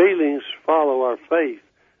our feelings follow our faith.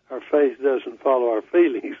 Our faith doesn't follow our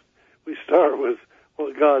feelings. We start with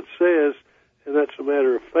what God says, and that's a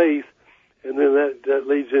matter of faith, and then that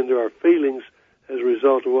leads into our feelings as a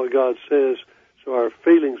result of what God says. So our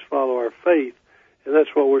feelings follow our faith, and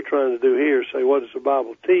that's what we're trying to do here, say, what does the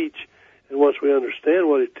Bible teach? And once we understand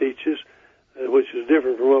what it teaches, which is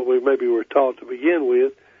different from what we maybe were taught to begin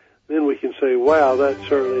with, then we can say, wow, that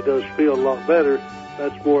certainly does feel a lot better.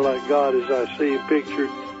 That's more like God as I see him pictured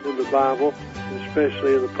in the Bible,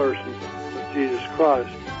 especially in the person of Jesus Christ.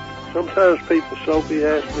 Sometimes people, Sophie,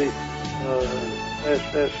 ask me,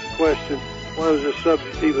 ask the question, why does this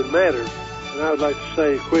subject even matter? And I would like to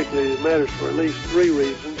say quickly, it matters for at least three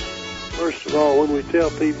reasons. First of all, when we tell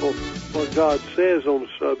people what God says on the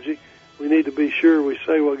subject, we need to be sure we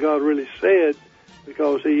say what God really said,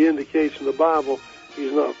 because he indicates in the Bible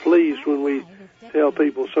he's not pleased when we tell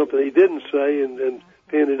people something he didn't say and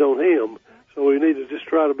pin it on him. So we need to just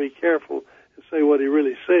try to be careful and say what he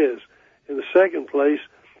really says. In the second place,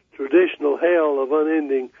 traditional hell of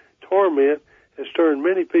unending torment has turned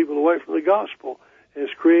many people away from the gospel and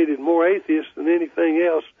has created more atheists than anything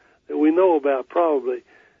else that we know about, probably.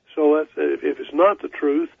 So that's, if it's not the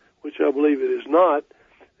truth, which I believe it is not,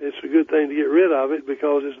 it's a good thing to get rid of it,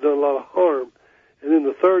 because it's done a lot of harm. And then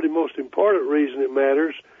the third and most important reason it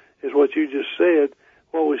matters is what you just said.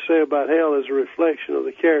 What we say about hell is a reflection of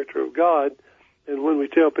the character of God. And when we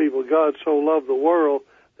tell people God so loved the world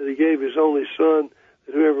that he gave his only Son,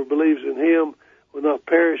 that whoever believes in him will not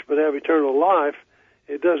perish but have eternal life,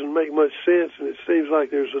 it doesn't make much sense, and it seems like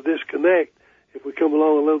there's a disconnect if we come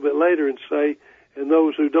along a little bit later and say, and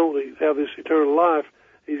those who don't have this eternal life,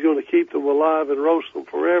 he's going to keep them alive and roast them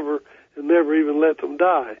forever and never even let them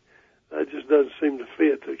die. That just doesn't seem to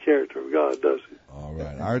fit the character of God, does it? All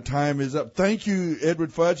right. Our time is up. Thank you,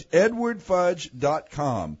 Edward Fudge.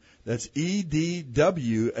 EdwardFudge.com. That's EDWARD,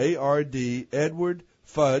 Edward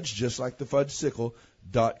Fudge, just like the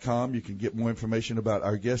fudgesicle.com. You can get more information about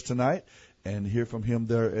our guest tonight and hear from him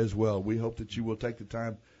there as well. We hope that you will take the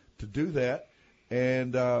time to do that.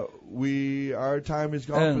 And our time is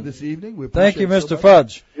gone for this evening. We thank you, appreciate Mr.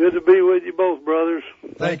 Fudge. Good to be with you both, brothers.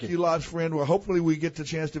 Thank you lots, friend. Well, hopefully we get the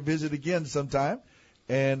chance to visit again sometime,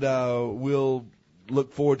 and we'll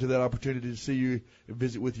look forward to that opportunity to see you and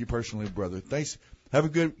visit with you personally, brother. Thanks. Have a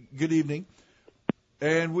good evening.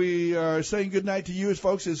 And we are saying good night to you as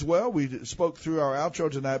folks as well. We spoke through our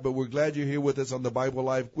outro tonight, but we're glad you're here with us on the Bible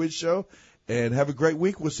Live Quiz Show. And have a great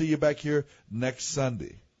week. We'll see you back here next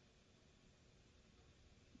Sunday.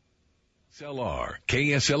 KSLR,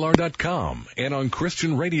 KSLR.com, and on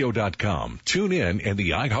ChristianRadio.com. Tune in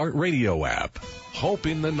the iHeartRadio app. Hope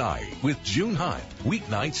in the Night with June Hunt.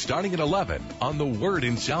 Weeknights starting at 11 on The Word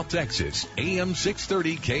in South Texas. AM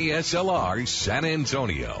 630 KSLR, San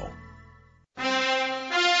Antonio.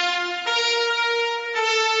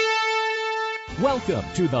 Welcome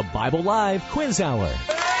to the Bible Live Quiz Hour.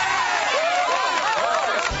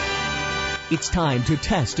 It's time to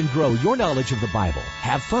test and grow your knowledge of the Bible,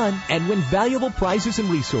 have fun, and win valuable prizes and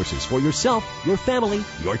resources for yourself, your family,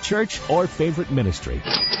 your church, or favorite ministry.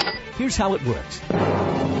 Here's how it works.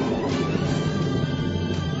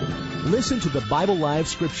 Listen to the Bible Live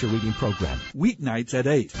Scripture Reading Program. Weeknights at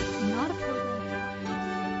 8.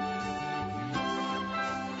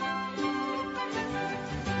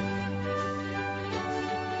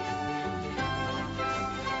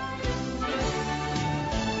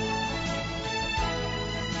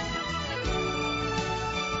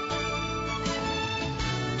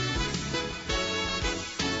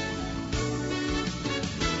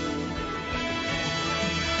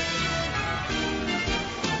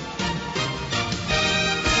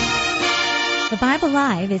 The Bible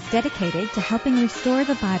Live is dedicated to helping restore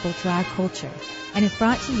the Bible to our culture and is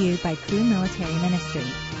brought to you by Crew Military Ministry.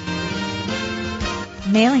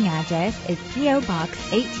 Mailing address is P.O. Box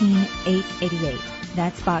 18888.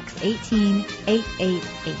 That's Box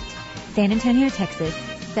 18888, San Antonio, Texas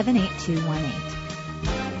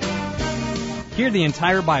 78218. Hear the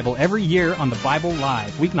entire Bible every year on the Bible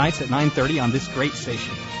Live, weeknights at 9:30 on this great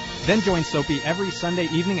station. Then join SOAPY every Sunday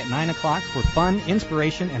evening at 9 o'clock for fun,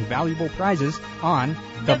 inspiration, and valuable prizes on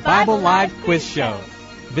the Bible Live Quiz Show.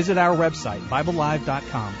 Visit our website,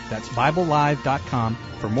 BibleLive.com. That's BibleLive.com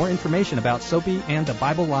for more information about SOAPY and the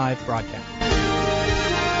Bible Live broadcast.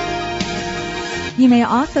 You may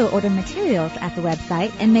also order materials at the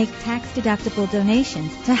website and make tax-deductible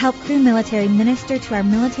donations to help Crew Military minister to our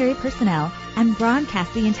military personnel and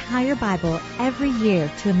broadcast the entire Bible every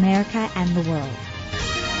year to America and the world.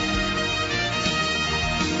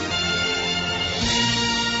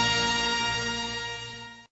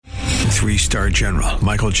 Three-star General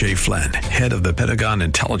Michael J. Flynn, head of the Pentagon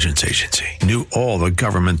Intelligence Agency, knew all the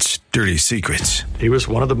government's dirty secrets. He was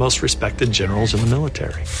one of the most respected generals in the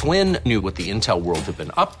military. Flynn knew what the intel world had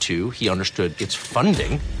been up to. He understood its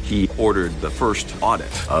funding. He ordered the first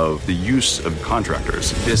audit of the use of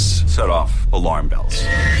contractors. This set off alarm bells.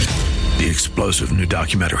 The explosive new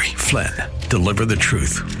documentary, Flynn, Deliver the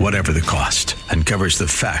Truth, Whatever the Cost, uncovers the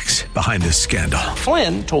facts behind this scandal.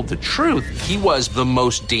 Flynn told the truth. He was the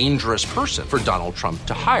most dangerous person for Donald Trump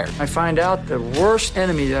to hire. I find out the worst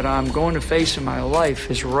enemy that I'm going to face in my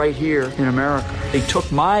life is right here in America. They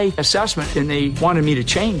took my assessment and they wanted me to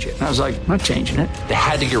change it. And I was like, I'm not changing it. They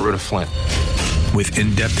had to get rid of Flynn. With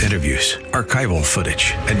in-depth interviews, archival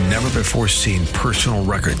footage, and never-before-seen personal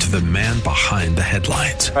records of the man behind the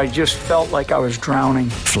headlines. I just felt like I was drowning.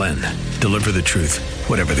 Flynn, Deliver the Truth,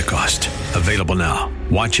 Whatever the Cost. Available now.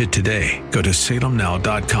 Watch it today. Go to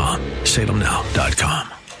salemnow.com.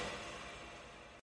 salemnow.com.